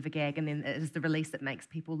before the end of a gag and then it is the release that makes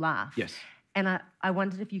people laugh. Yes. And I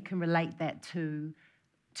wondered if you can relate that to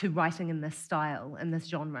writing in this style, in this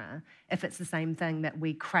genre, if it's the same thing that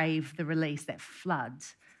we crave the release, that flood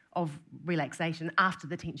of relaxation after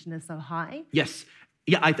the tension is so high. Yes.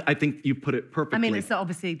 Yeah, I think you put it perfectly. I mean, it's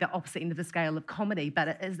obviously the opposite end of the scale of comedy, but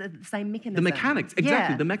it is the same mechanism. The mechanics,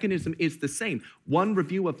 exactly. Yeah. The mechanism is the same. One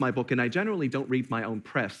review of my book, and I generally don't read my own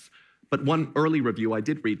press, but one early review I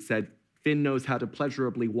did read said, Finn knows how to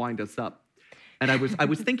pleasurably wind us up. And I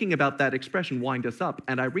was thinking about that expression, wind us up,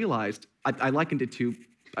 and I realized, I likened it to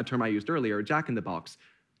a term I used earlier, Jack in the Box.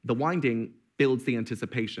 The winding builds the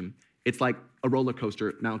anticipation. It's like a roller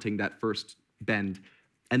coaster mounting that first bend.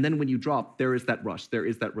 And then when you drop, there is that rush, there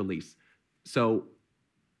is that release. So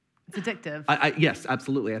it's addictive. Yes,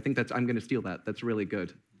 absolutely. I think I'm going to steal that. That's really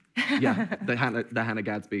good. Yeah, the Hannah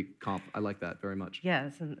Gadsby comp. I like that very much. Yeah,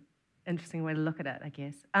 it's an interesting way to look at it, I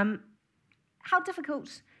guess. How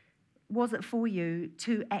difficult was it for you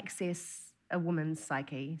to access a woman's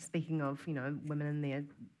psyche, speaking of, women and their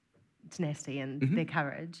tenacity and their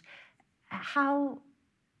courage? I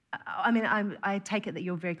take it that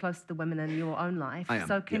you're very close to the women in your own life. I am,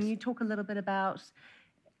 so can yes. you talk a little bit about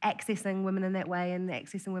accessing women in that way and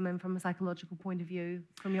accessing women from a psychological point of view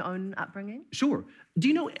from your own upbringing? Sure. Do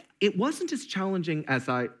you know, it wasn't as challenging as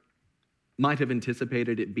I might have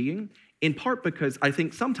anticipated it being, in part because I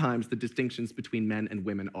think sometimes the distinctions between men and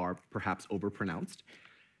women are perhaps overpronounced.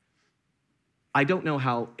 I don't know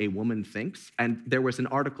how a woman thinks, and there was an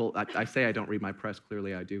article, I say I don't read my press,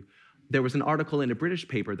 clearly I do. There was an article in a British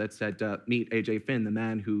paper that said, meet AJ Finn, the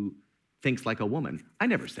man who thinks like a woman. I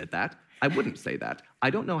never said that. I wouldn't say that.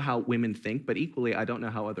 I don't know how women think, but equally, I don't know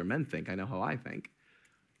how other men think. I know how I think.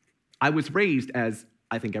 I was raised, as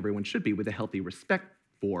I think everyone should be, with a healthy respect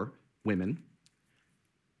for women.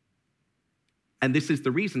 And this is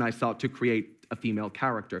the reason I sought to create a female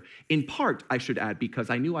character. In part, I should add, because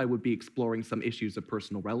I knew I would be exploring some issues of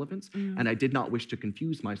personal relevance, and I did not wish to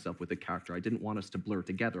confuse myself with a character. I didn't want us to blur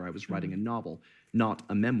together. I was writing a novel, not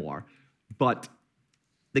a memoir. But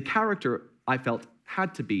the character, I felt,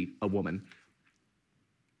 had to be a woman.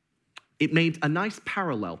 It made a nice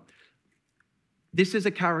parallel. This is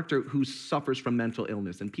a character who suffers from mental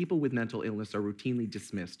illness, and people with mental illness are routinely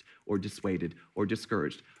dismissed or dissuaded or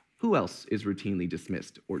discouraged. Who else is routinely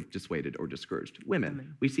dismissed or dissuaded or discouraged?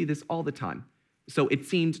 Women. We see this all the time. So it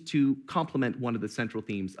seemed to complement one of the central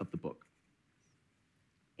themes of the book.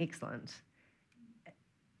 Excellent.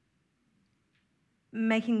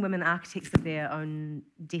 Making women architects of their own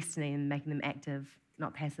destiny and making them active,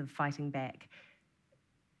 not passive, fighting back.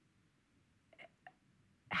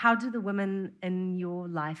 How do the women in your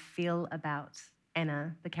life feel about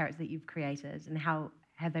Anna, the character that you've created, and how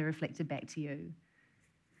have they reflected back to you?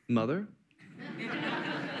 Mother?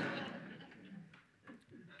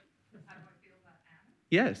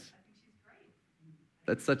 Yes.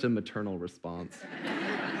 That's such a maternal response.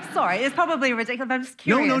 Sorry, it's probably ridiculous, but I'm just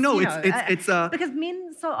curious. No, it's because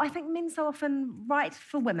I think men so often write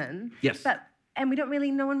for women. Yes. And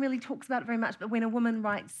no one really talks about it very much, but when a woman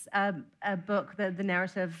writes a book, the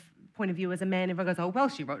narrative point of view as a man, everyone goes, oh, well,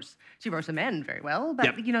 she wrote a man very well.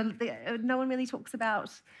 But, no one really talks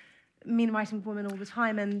about men writing for women all the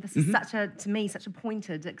time, and this is to me, such a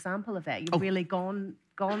pointed example of that. You've really gone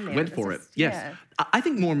there. Went for it, yes. Yeah. I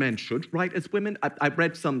think more men should write as women. I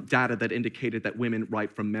read some data that indicated that women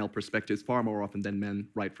write from male perspectives far more often than men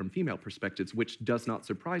write from female perspectives, which does not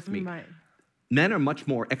surprise me. Right. Men are much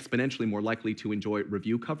more, exponentially more likely to enjoy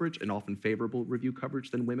review coverage, and often favorable review coverage,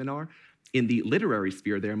 than women are. In the literary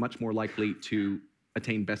sphere, they are much more likely to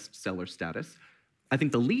attain bestseller status. I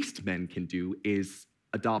think the least men can do is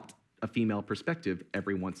adopt a female perspective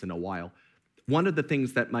every once in a while. One of the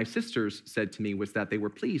things that my sisters said to me was that they were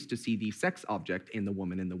pleased to see the sex object in The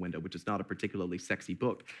Woman in the Window, which is not a particularly sexy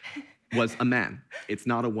book, was a man. It's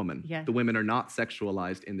not a woman. Yeah. The women are not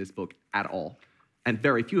sexualized in this book at all. And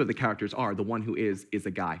very few of the characters are. The one who is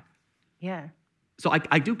a guy. Yeah. So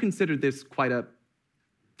I do consider this quite a,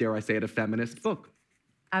 dare I say it, a feminist book.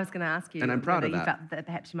 I was going to ask you, and I'm proud of you that. felt that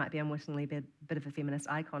perhaps you might be unwittingly a bit of a feminist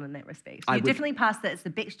icon in that respect. You definitely passed that. It's the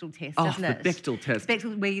Bechdel test, isn't it? The Bechdel test.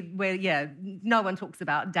 Bechdel, where no one talks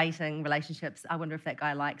about dating, relationships. I wonder if that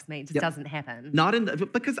guy likes me. It just doesn't happen. Not in the,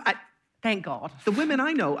 because Thank God. The women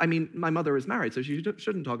I know, I mean, my mother is married, so she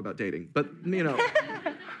shouldn't talk about dating. But,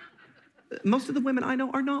 most of the women I know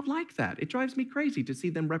are not like that. It drives me crazy to see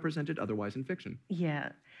them represented otherwise in fiction.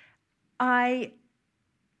 Yeah. I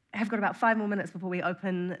have got about 5 more minutes before we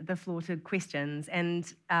open the floor to questions. And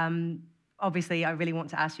obviously, I really want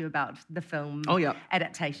to ask you about the film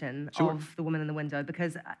adaptation of The Woman in the Window,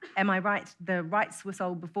 because, am I right, the rights were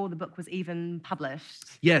sold before the book was even published?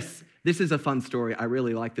 Yes, this is a fun story. I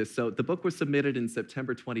really like this. So the book was submitted in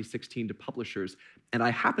September 2016 to publishers, and I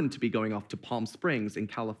happened to be going off to Palm Springs in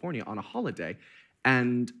California on a holiday,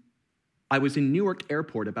 and I was in Newark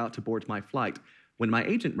Airport about to board my flight when my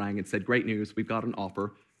agent rang and said, great news, we've got an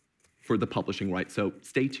offer for the publishing rights, so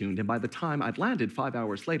stay tuned. And by the time I'd landed 5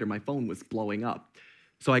 hours later, my phone was blowing up.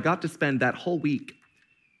 So I got to spend that whole week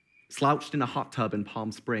slouched in a hot tub in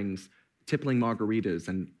Palm Springs, tippling margaritas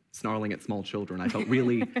and snarling at small children. I felt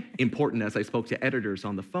really important as I spoke to editors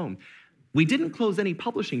on the phone. We didn't close any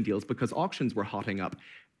publishing deals because auctions were hotting up.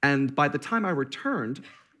 And by the time I returned,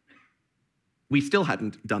 we still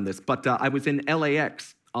hadn't done this, but I was in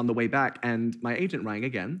LAX on the way back, and my agent rang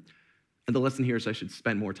again. And the lesson here is I should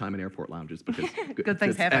spend more time in airport lounges because good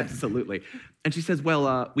things happen. Absolutely. And she says,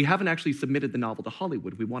 well, we haven't actually submitted the novel to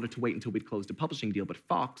Hollywood. We wanted to wait until we'd closed a publishing deal, but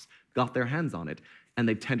Fox got their hands on it, and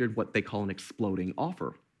they tendered what they call an exploding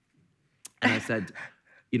offer. And I said,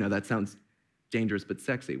 that sounds dangerous but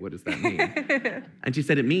sexy. What does that mean? And she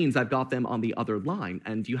said, it means I've got them on the other line,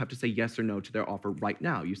 and you have to say yes or no to their offer right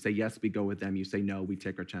now. You say yes, we go with them. You say no, we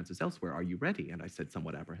take our chances elsewhere. Are you ready? And I said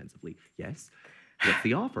somewhat apprehensively, yes. What's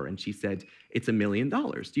the offer? And she said, it's $1 million.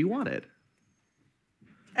 Do you want it?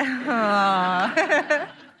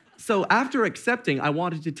 So after accepting, I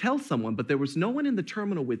wanted to tell someone, but there was no one in the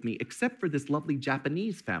terminal with me except for this lovely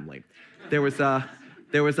Japanese family. There was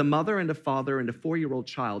a mother and a father and a 4-year-old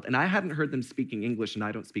child, and I hadn't heard them speaking English, and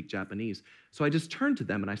I don't speak Japanese. So I just turned to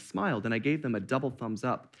them, and I smiled, and I gave them a double thumbs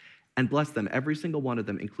up. And bless them, every single one of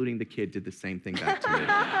them, including the kid, did the same thing back to me.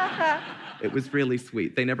 It was really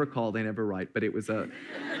sweet. They never call, they never write, but it was a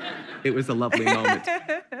lovely moment.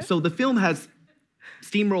 So the film has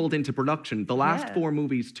steamrolled into production. The last 4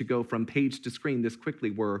 movies to go from page to screen this quickly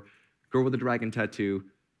were Girl with a Dragon Tattoo,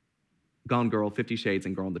 Gone Girl, 50 Shades,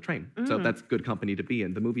 and Girl on the Train. So that's good company to be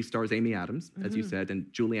in. The movie stars Amy Adams, as you said, and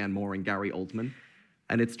Julianne Moore and Gary Oldman.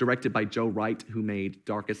 And it's directed by Joe Wright, who made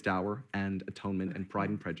Darkest Hour and Atonement and Pride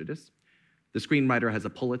and Prejudice. The screenwriter has a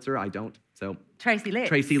Pulitzer, I don't, so... Tracy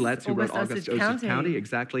Letts, who wrote August Osage County,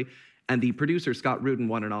 exactly. And the producer, Scott Rudin,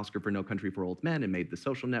 won an Oscar for No Country for Old Men and made The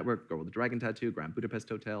Social Network, Girl with the Dragon Tattoo, Grand Budapest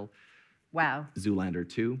Hotel. Wow. Zoolander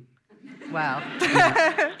 2. Wow.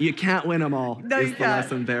 You can't win them all, No, is you the can't.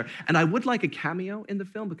 lesson there. And I would like a cameo in the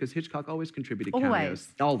film because Hitchcock always contributed cameos.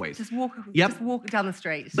 Always. Just walk down the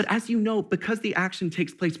street. But as you know, because the action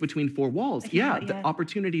takes place between four walls, the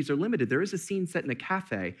opportunities are limited. There is a scene set in a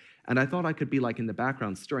cafe, and I thought I could be like in the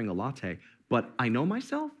background stirring a latte, but I know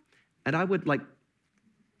myself, and I would like...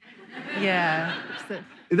 Yeah.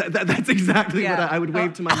 That's exactly what I would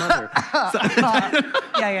wave to my mother.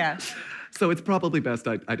 Yeah. So it's probably best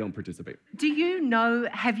I don't participate. Do you know,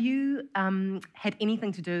 have you had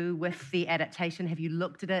anything to do with the adaptation? Have you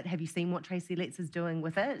looked at it? Have you seen what Tracy Letts is doing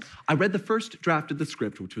with it? I read the first draft of the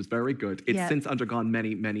script, which was very good. It's since undergone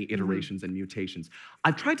many, many iterations and mutations.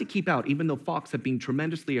 I've tried to keep out, even though Fox have been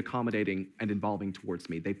tremendously accommodating and involving towards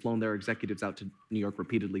me. They've flown their executives out to New York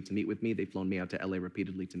repeatedly to meet with me. They've flown me out to LA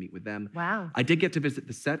repeatedly to meet with them. Wow. I did get to visit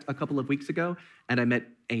the set a couple of weeks ago, and I met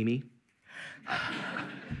Amy.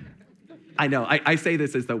 I know, I say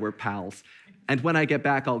this as though we're pals. And when I get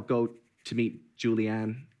back, I'll go to meet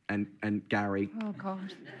Julianne and Gary. Oh,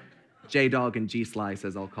 God. J-Dog and G-Slice,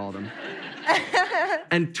 as I'll call them.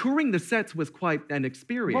 And touring the sets was quite an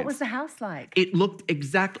experience. What was the house like? It looked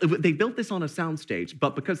exactly... They built this on a soundstage,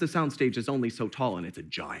 but because the soundstage is only so tall, and it's a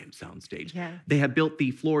giant soundstage, they had built the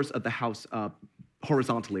floors of the house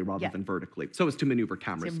horizontally rather than vertically, so as to maneuver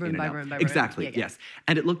cameras in and out. Room by room. Exactly, yes.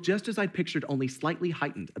 And it looked just as I pictured, only slightly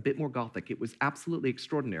heightened, a bit more gothic. It was absolutely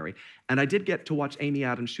extraordinary. And I did get to watch Amy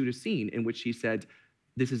Adams shoot a scene in which she said,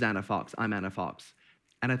 "This is Anna Fox, I'm Anna Fox."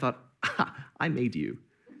 And I thought, I made you.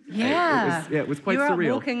 Yeah. It was quite you were surreal.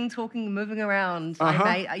 Out walking, talking, moving around.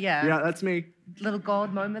 Yeah, that's me. Little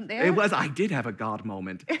God moment there. It was. I did have a God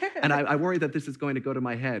moment. And I worry that this is going to go to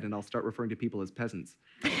my head and I'll start referring to people as peasants.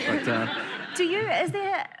 But, is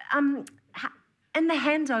there, in the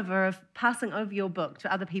handover of passing over your book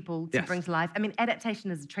to other people to bring to life, I mean,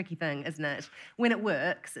 adaptation is a tricky thing, isn't it? When it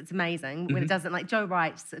works, it's amazing. When it doesn't, like Joe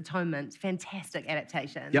Wright's Atonement, fantastic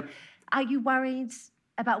adaptation. Yep. Are you worried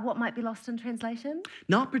about what might be lost in translation?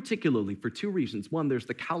 Not particularly, for two reasons. One, there's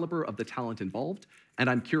the caliber of the talent involved, and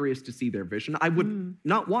I'm curious to see their vision. I would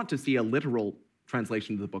not want to see a literal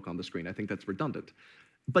translation of the book on the screen. I think that's redundant.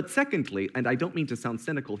 But secondly, and I don't mean to sound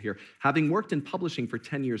cynical here, having worked in publishing for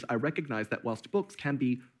 10 years, I recognize that whilst books can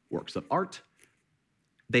be works of art,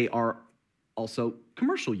 they are also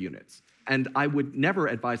commercial units. And I would never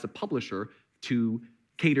advise a publisher to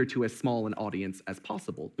cater to as small an audience as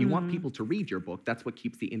possible. You want people to read your book. That's what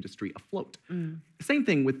keeps the industry afloat. Same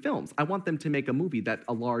thing with films. I want them to make a movie that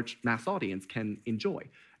a large mass audience can enjoy.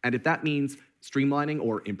 And if that means streamlining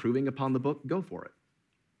or improving upon the book, go for it.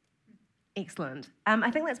 Excellent.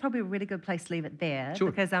 I think that's probably a really good place to leave it there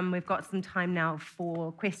because we've got some time now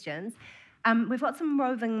for questions. We've got some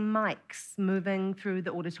roving mics moving through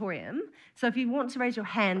the auditorium. So if you want to raise your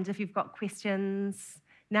hand, if you've got questions,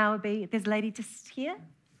 now would be, there's a lady just here.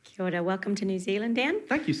 Kia ora, welcome to New Zealand, Dan.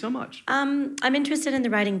 Thank you so much. I'm interested in the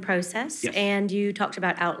writing process, and you talked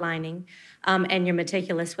about outlining, and you're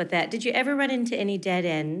meticulous with that. Did you ever run into any dead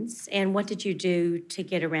ends, and what did you do to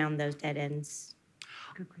get around those dead ends?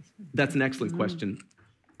 Good question. That's an excellent question.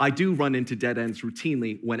 I do run into dead ends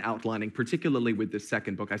routinely when outlining, particularly with this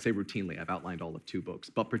second book. I say routinely, I've outlined all of 2 books,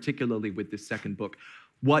 but particularly with this second book.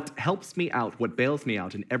 What helps me out, what bails me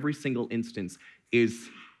out in every single instance is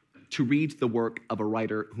to read the work of a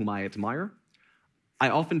writer whom I admire. I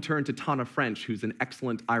often turn to Tana French, who's an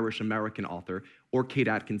excellent Irish-American author, or Kate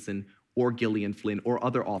Atkinson, or Gillian Flynn, or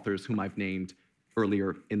other authors whom I've named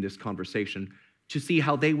earlier in this conversation, to see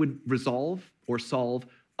how they would resolve or solve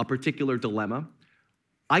a particular dilemma.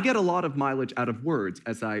 I get a lot of mileage out of words,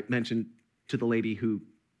 as I mentioned to the lady who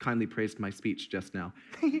kindly praised my speech just now.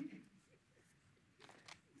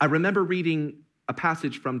 I remember reading a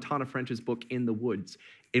passage from Tana French's book, In the Woods,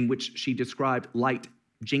 in which she described light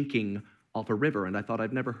jinking off a river, and I thought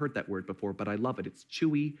I'd never heard that word before, but I love it. It's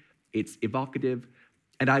chewy, it's evocative,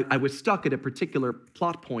 and I was stuck at a particular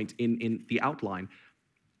plot point in the outline,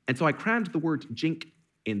 and so I crammed the word jink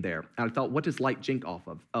in there, and I thought, what does light jink off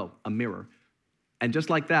of? Oh, a mirror. And just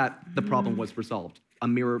like that, the problem was resolved. A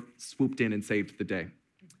mirror swooped in and saved the day.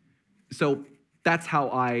 So that's how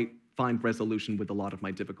I find resolution with a lot of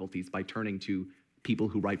my difficulties, by turning to people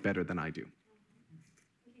who write better than I do.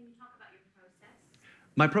 Can you talk about your process?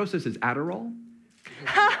 My process is Adderall.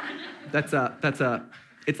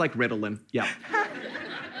 It's like Ritalin, yeah.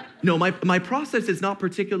 No, my process is not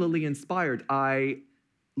particularly inspired. I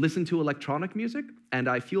listen to electronic music, and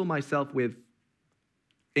I fuel myself with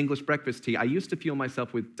English breakfast tea. I used to fuel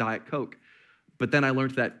myself with Diet Coke, but then I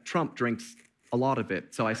learned that Trump drinks a lot of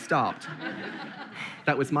it, so I stopped.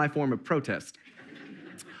 That was my form of protest.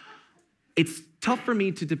 It's tough for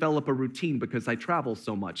me to develop a routine because I travel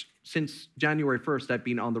so much. Since January 1st, I've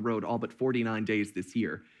been on the road all but 49 days this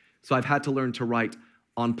year. So I've had to learn to write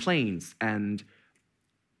on planes and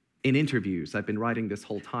in interviews. I've been writing this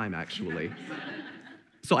whole time, actually.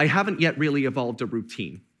 So I haven't yet really evolved a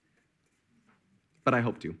routine, but I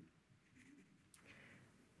hope to.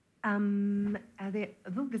 There's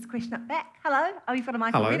a question up back. Hello. Oh, you've got a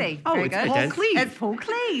mic Hello. already. Oh, Very it's good. Paul Cleave. It's Paul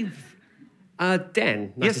Cleave.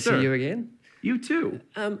 Dan, nice Yes, to sir. see you again. You too.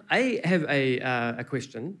 I have a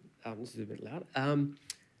question. This is a bit loud.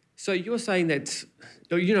 So you're saying that,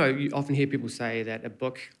 you often hear people say that a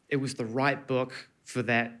book, it was the right book for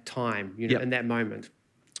that time, Yep. in that moment.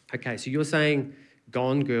 Okay, so you're saying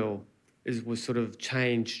Gone Girl was sort of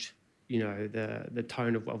changed, the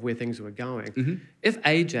tone of where things were going. Mm-hmm. If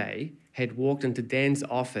AJ had walked into Dan's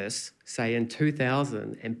office, say in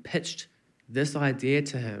 2000, and pitched this idea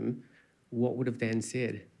to him, what would have Dan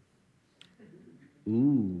said?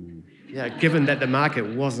 Ooh. Yeah, given that the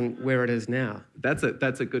market wasn't where it is now. That's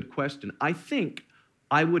a good question. I think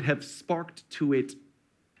I would have sparked to it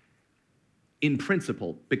in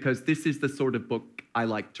principle, because this is the sort of book I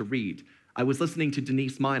like to read. I was listening to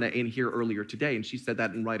Denise Mina in here earlier today, and she said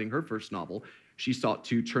that in writing her first novel, she sought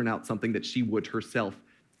to churn out something that she would herself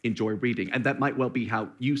enjoy reading. And that might well be how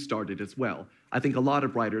you started as well. I think a lot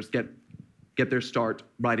of writers get their start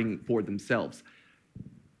writing for themselves.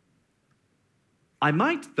 I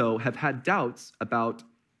might, though, have had doubts about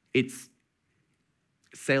its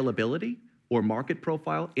saleability or market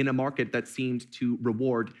profile in a market that seemed to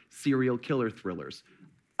reward serial killer thrillers.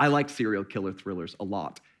 I like serial killer thrillers a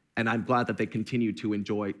lot, and I'm glad that they continue to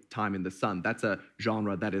enjoy time in the sun. That's a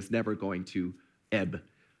genre that is never going to ebb.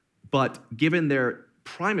 But given their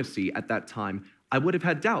primacy at that time, I would have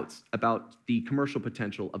had doubts about the commercial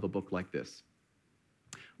potential of a book like this.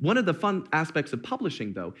 One of the fun aspects of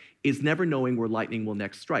publishing, though, is never knowing where lightning will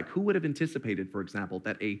next strike. Who would have anticipated, for example,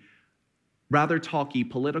 that a rather talky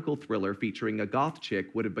political thriller featuring a goth chick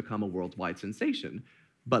would have become a worldwide sensation?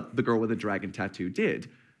 But The Girl with a Dragon Tattoo did.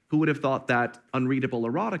 Who would have thought that unreadable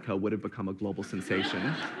erotica would have become a global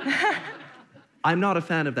sensation? I'm not a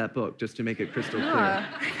fan of that book, just to make it crystal clear.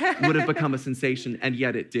 Would have become a sensation, and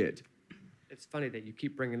yet it did. It's funny that you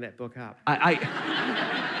keep bringing that book up.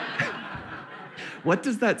 What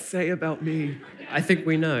does that say about me? I think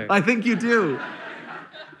we know. I think you do.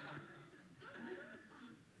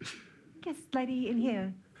 Yes, lady in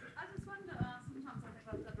here. I just wonder, sometimes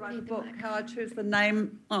I think I've write a book, how I choose the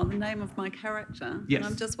name of my character. Yes. And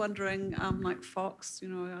I'm just wondering, like Fox,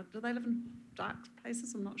 do they live in dark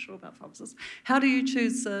places? I'm not sure about foxes. How do you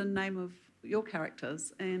choose the name of your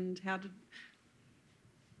characters, and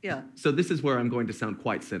yeah. So this is where I'm going to sound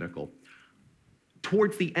quite cynical.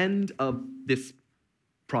 Towards the end of this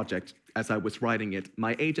project, as I was writing it,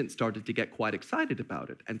 my agent started to get quite excited about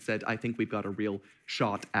it and said, I think we've got a real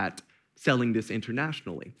shot at selling this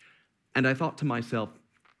internationally. And I thought to myself,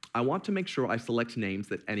 I want to make sure I select names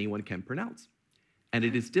that anyone can pronounce. And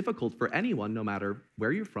it is difficult for anyone, no matter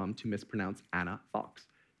where you're from, to mispronounce Anna Fox.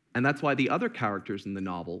 And that's why the other characters in the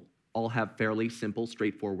novel all have fairly simple,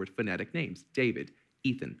 straightforward phonetic names: David,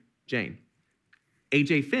 Ethan, Jane.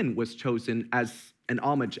 AJ Finn was chosen as an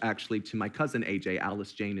homage, actually, to my cousin AJ.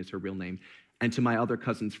 Alice Jane is her real name, and to my other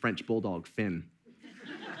cousin's French bulldog, Finn.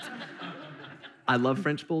 I love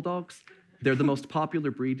French bulldogs. They're the most popular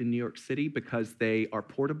breed in New York City because they are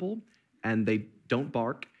portable, and they don't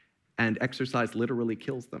bark, and exercise literally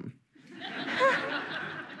kills them.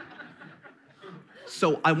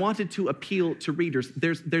 So I wanted to appeal to readers.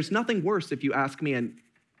 There's nothing worse, if you ask me, and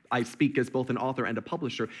I speak as both an author and a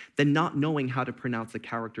publisher, than not knowing how to pronounce a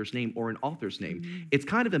character's name or an author's name. Mm-hmm. It's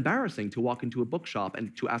kind of embarrassing to walk into a bookshop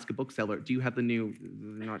and to ask a bookseller, do you have the new,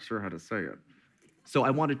 I'm not sure how to say it. So I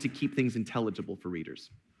wanted to keep things intelligible for readers.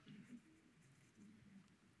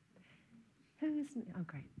 Oh,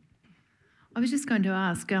 great. I was just going to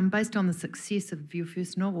ask, based on the success of your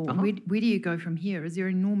first novel, where do you go from here? Is there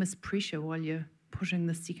enormous pressure while you're putting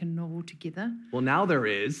the second novel together? Well, now there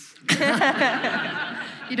is.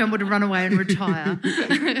 You don't want to run away and retire.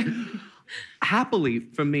 Happily,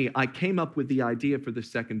 for me, I came up with the idea for the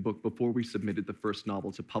second book before we submitted the first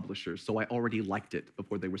novel to publishers, so I already liked it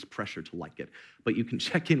before there was pressure to like it. But you can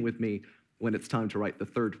check in with me when it's time to write the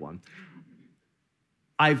third one.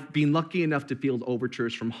 I've been lucky enough to field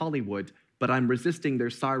overtures from Hollywood, but I'm resisting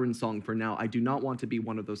their siren song for now. I do not want to be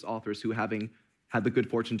one of those authors who, having had the good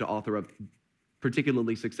fortune to author a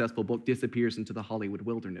particularly successful book, disappears into the Hollywood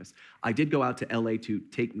wilderness. I did go out to LA to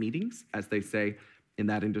take meetings, as they say in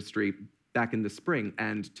that industry, back in the spring.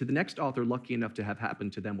 And to the next author lucky enough to have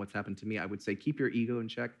happened to them what's happened to me, I would say keep your ego in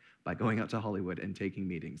check by going out to Hollywood and taking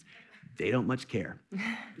meetings. They don't much care.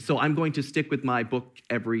 So I'm going to stick with my book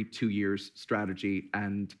every 2 years strategy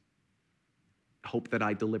and hope that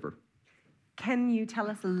I deliver. Can you tell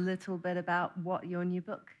us a little bit about what your new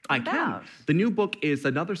book is I about? can. The new book is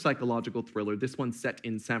another psychological thriller, this one set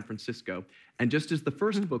in San Francisco. And just as the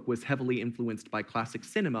first book was heavily influenced by classic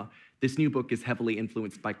cinema, this new book is heavily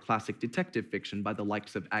influenced by classic detective fiction by the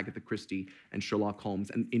likes of Agatha Christie and Sherlock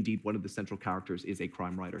Holmes, and indeed one of the central characters is a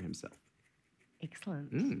crime writer himself.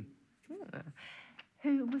 Excellent. Mm.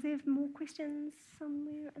 Was there more questions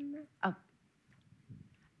somewhere in there? Oh,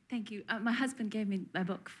 Thank you. My husband gave me my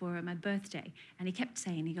book for my birthday, and he kept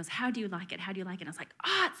saying, he goes, how do you like it? How do you like it? And I was like,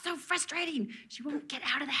 it's so frustrating. She won't get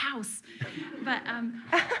out of the house. But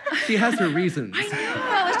She has her reasons. I know.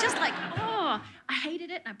 I was just like, I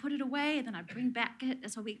hated it, and I put it away, and then I bring back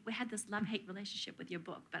it. So we had this love-hate relationship with your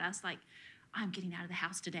book, but I was like, I'm getting out of the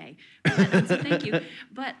house today. So thank you.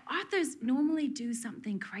 But authors normally do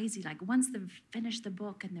something crazy, like once they've finished the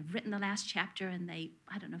book and they've written the last chapter and they,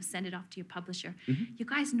 send it off to your publisher, you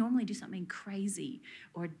guys normally do something crazy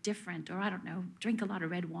or different, or drink a lot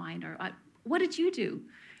of red wine, or what did you do?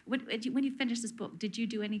 When you finished this book, did you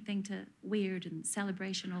do anything to weird and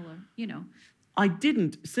celebrational or, I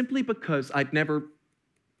didn't, simply because I'd never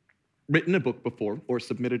written a book before or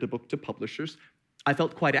submitted a book to publishers. I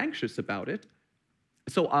felt quite anxious about it.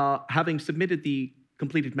 So having submitted the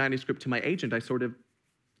completed manuscript to my agent, I sort of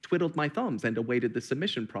twiddled my thumbs and awaited the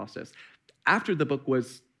submission process. After the book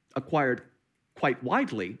was acquired quite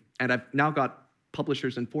widely, and I've now got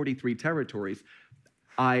publishers in 43 territories,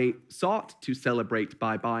 I sought to celebrate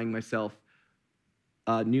by buying myself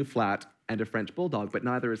a new flat and a French bulldog, but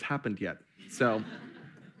neither has happened yet. So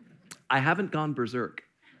I haven't gone berserk,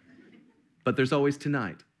 but there's always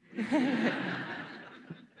tonight.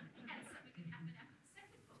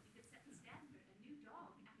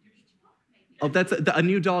 Oh, that's a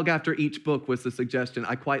new dog after each book was the suggestion.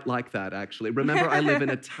 I quite like that, actually. Remember, I live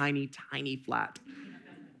in a tiny, tiny flat.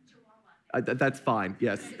 That's fine.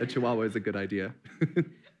 Yes, a Chihuahua is a good idea. Is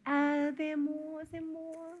there more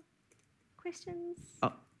questions?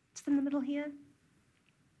 Just in the middle here.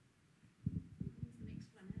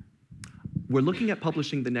 We're looking at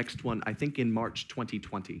publishing the next one, I think, in March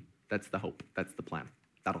 2020. That's the hope. That's the plan.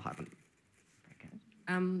 That'll happen.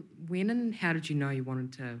 When and how did you know you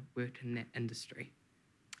wanted to work in that industry?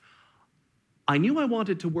 I knew I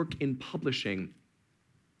wanted to work in publishing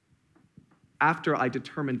after I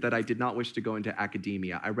determined that I did not wish to go into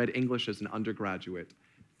academia. I read English as an undergraduate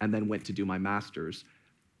and then went to do my master's.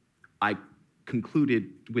 I concluded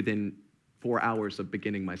within 4 hours of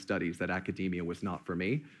beginning my studies that academia was not for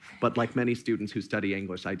me. But like many students who study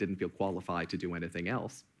English, I didn't feel qualified to do anything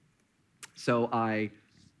else. So I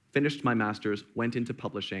finished my master's, went into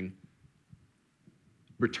publishing,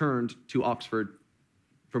 returned to Oxford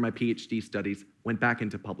for my PhD studies, went back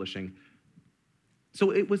into publishing.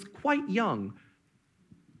 So it was quite young.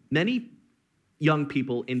 Many young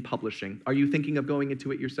people in publishing. Are you thinking of going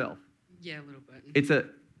into it yourself? Yeah, a little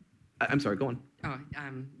bit. I'm sorry, go on.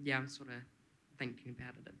 Yeah, I'm sort of thinking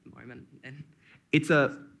about it at the moment. And It's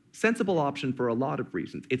a sensible option for a lot of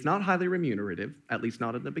reasons. It's not highly remunerative, at least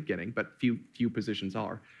not in the beginning, but few positions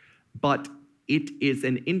are. But it is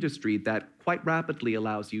an industry that quite rapidly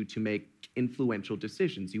allows you to make influential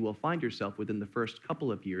decisions. You will find yourself within the first couple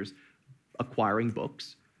of years acquiring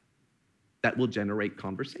books that will generate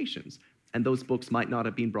conversations. And those books might not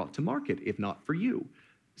have been brought to market if not for you.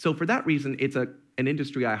 So for that reason, it's an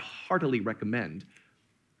industry I heartily recommend.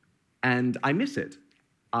 And I miss it.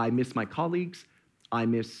 I miss my colleagues. I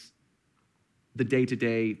miss the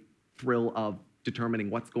day-to-day thrill of determining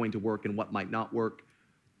what's going to work and what might not work.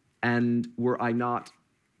 And were I not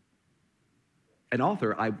an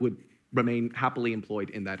author, I would remain happily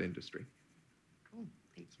employed in that industry. cool,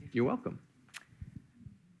 thank you. You're welcome.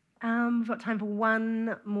 We've got time for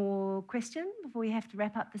one more question before we have to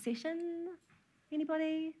wrap up the session.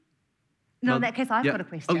 Anybody? No, in that case, I've yeah. got a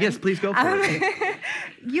question. Oh, yes, please go for it.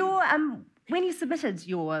 When you submitted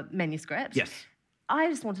your manuscript, Yes. I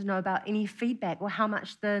just want to know about any feedback or how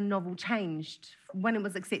much the novel changed when it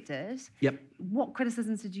was accepted. Yep. What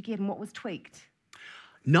criticisms did you get and what was tweaked?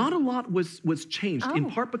 Not a lot was changed, in Oh.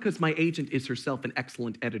 part because my agent is herself an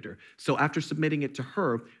excellent editor. So after submitting it to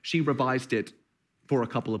her, she revised it for a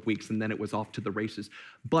couple of weeks, and then it was off to the races.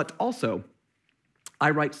 But also,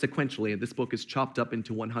 I write sequentially, and this book is chopped up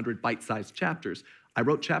into 100 bite-sized chapters. I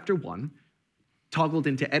wrote chapter 1, toggled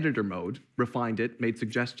into editor mode, refined it, made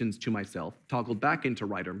suggestions to myself, toggled back into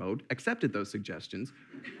writer mode, accepted those suggestions,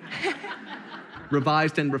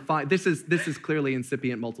 revised and refined. This is clearly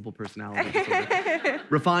incipient multiple personality disorder.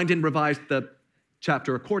 Refined and revised the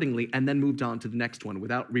chapter accordingly, and then moved on to the next one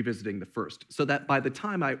without revisiting the first, so that by the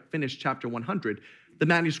time I finished chapter 100, the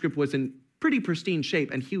manuscript was in pretty pristine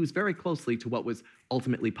shape and hews very closely to what was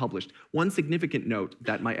ultimately published. One significant note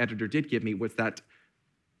that my editor did give me was that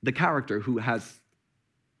the character, who has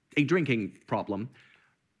a drinking problem,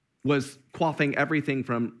 was quaffing everything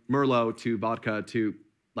from Merlot to vodka to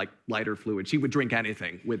like lighter fluid. She would drink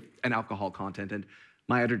anything with an alcohol content, and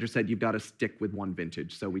my editor said, you've got to stick with one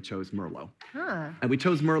vintage, so we chose Merlot. Huh. And we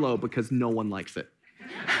chose Merlot because no one likes it.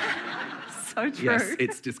 So true. Yes,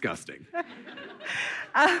 it's disgusting.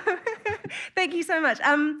 Thank you so much.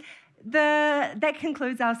 That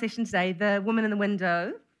concludes our session today. The Woman in the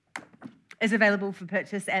Window is available for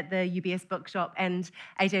purchase at the UBS bookshop, and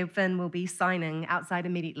AJ Flynn will be signing outside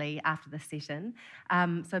immediately after this session.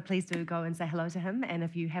 So please do go and say hello to him, and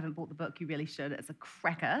if you haven't bought the book, you really should. It's a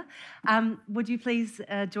cracker. Would you please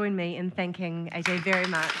join me in thanking AJ very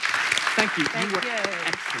much? Thank you. Thank you were you.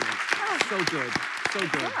 excellent. So good. So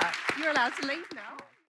good. Yeah, you're allowed to leave now.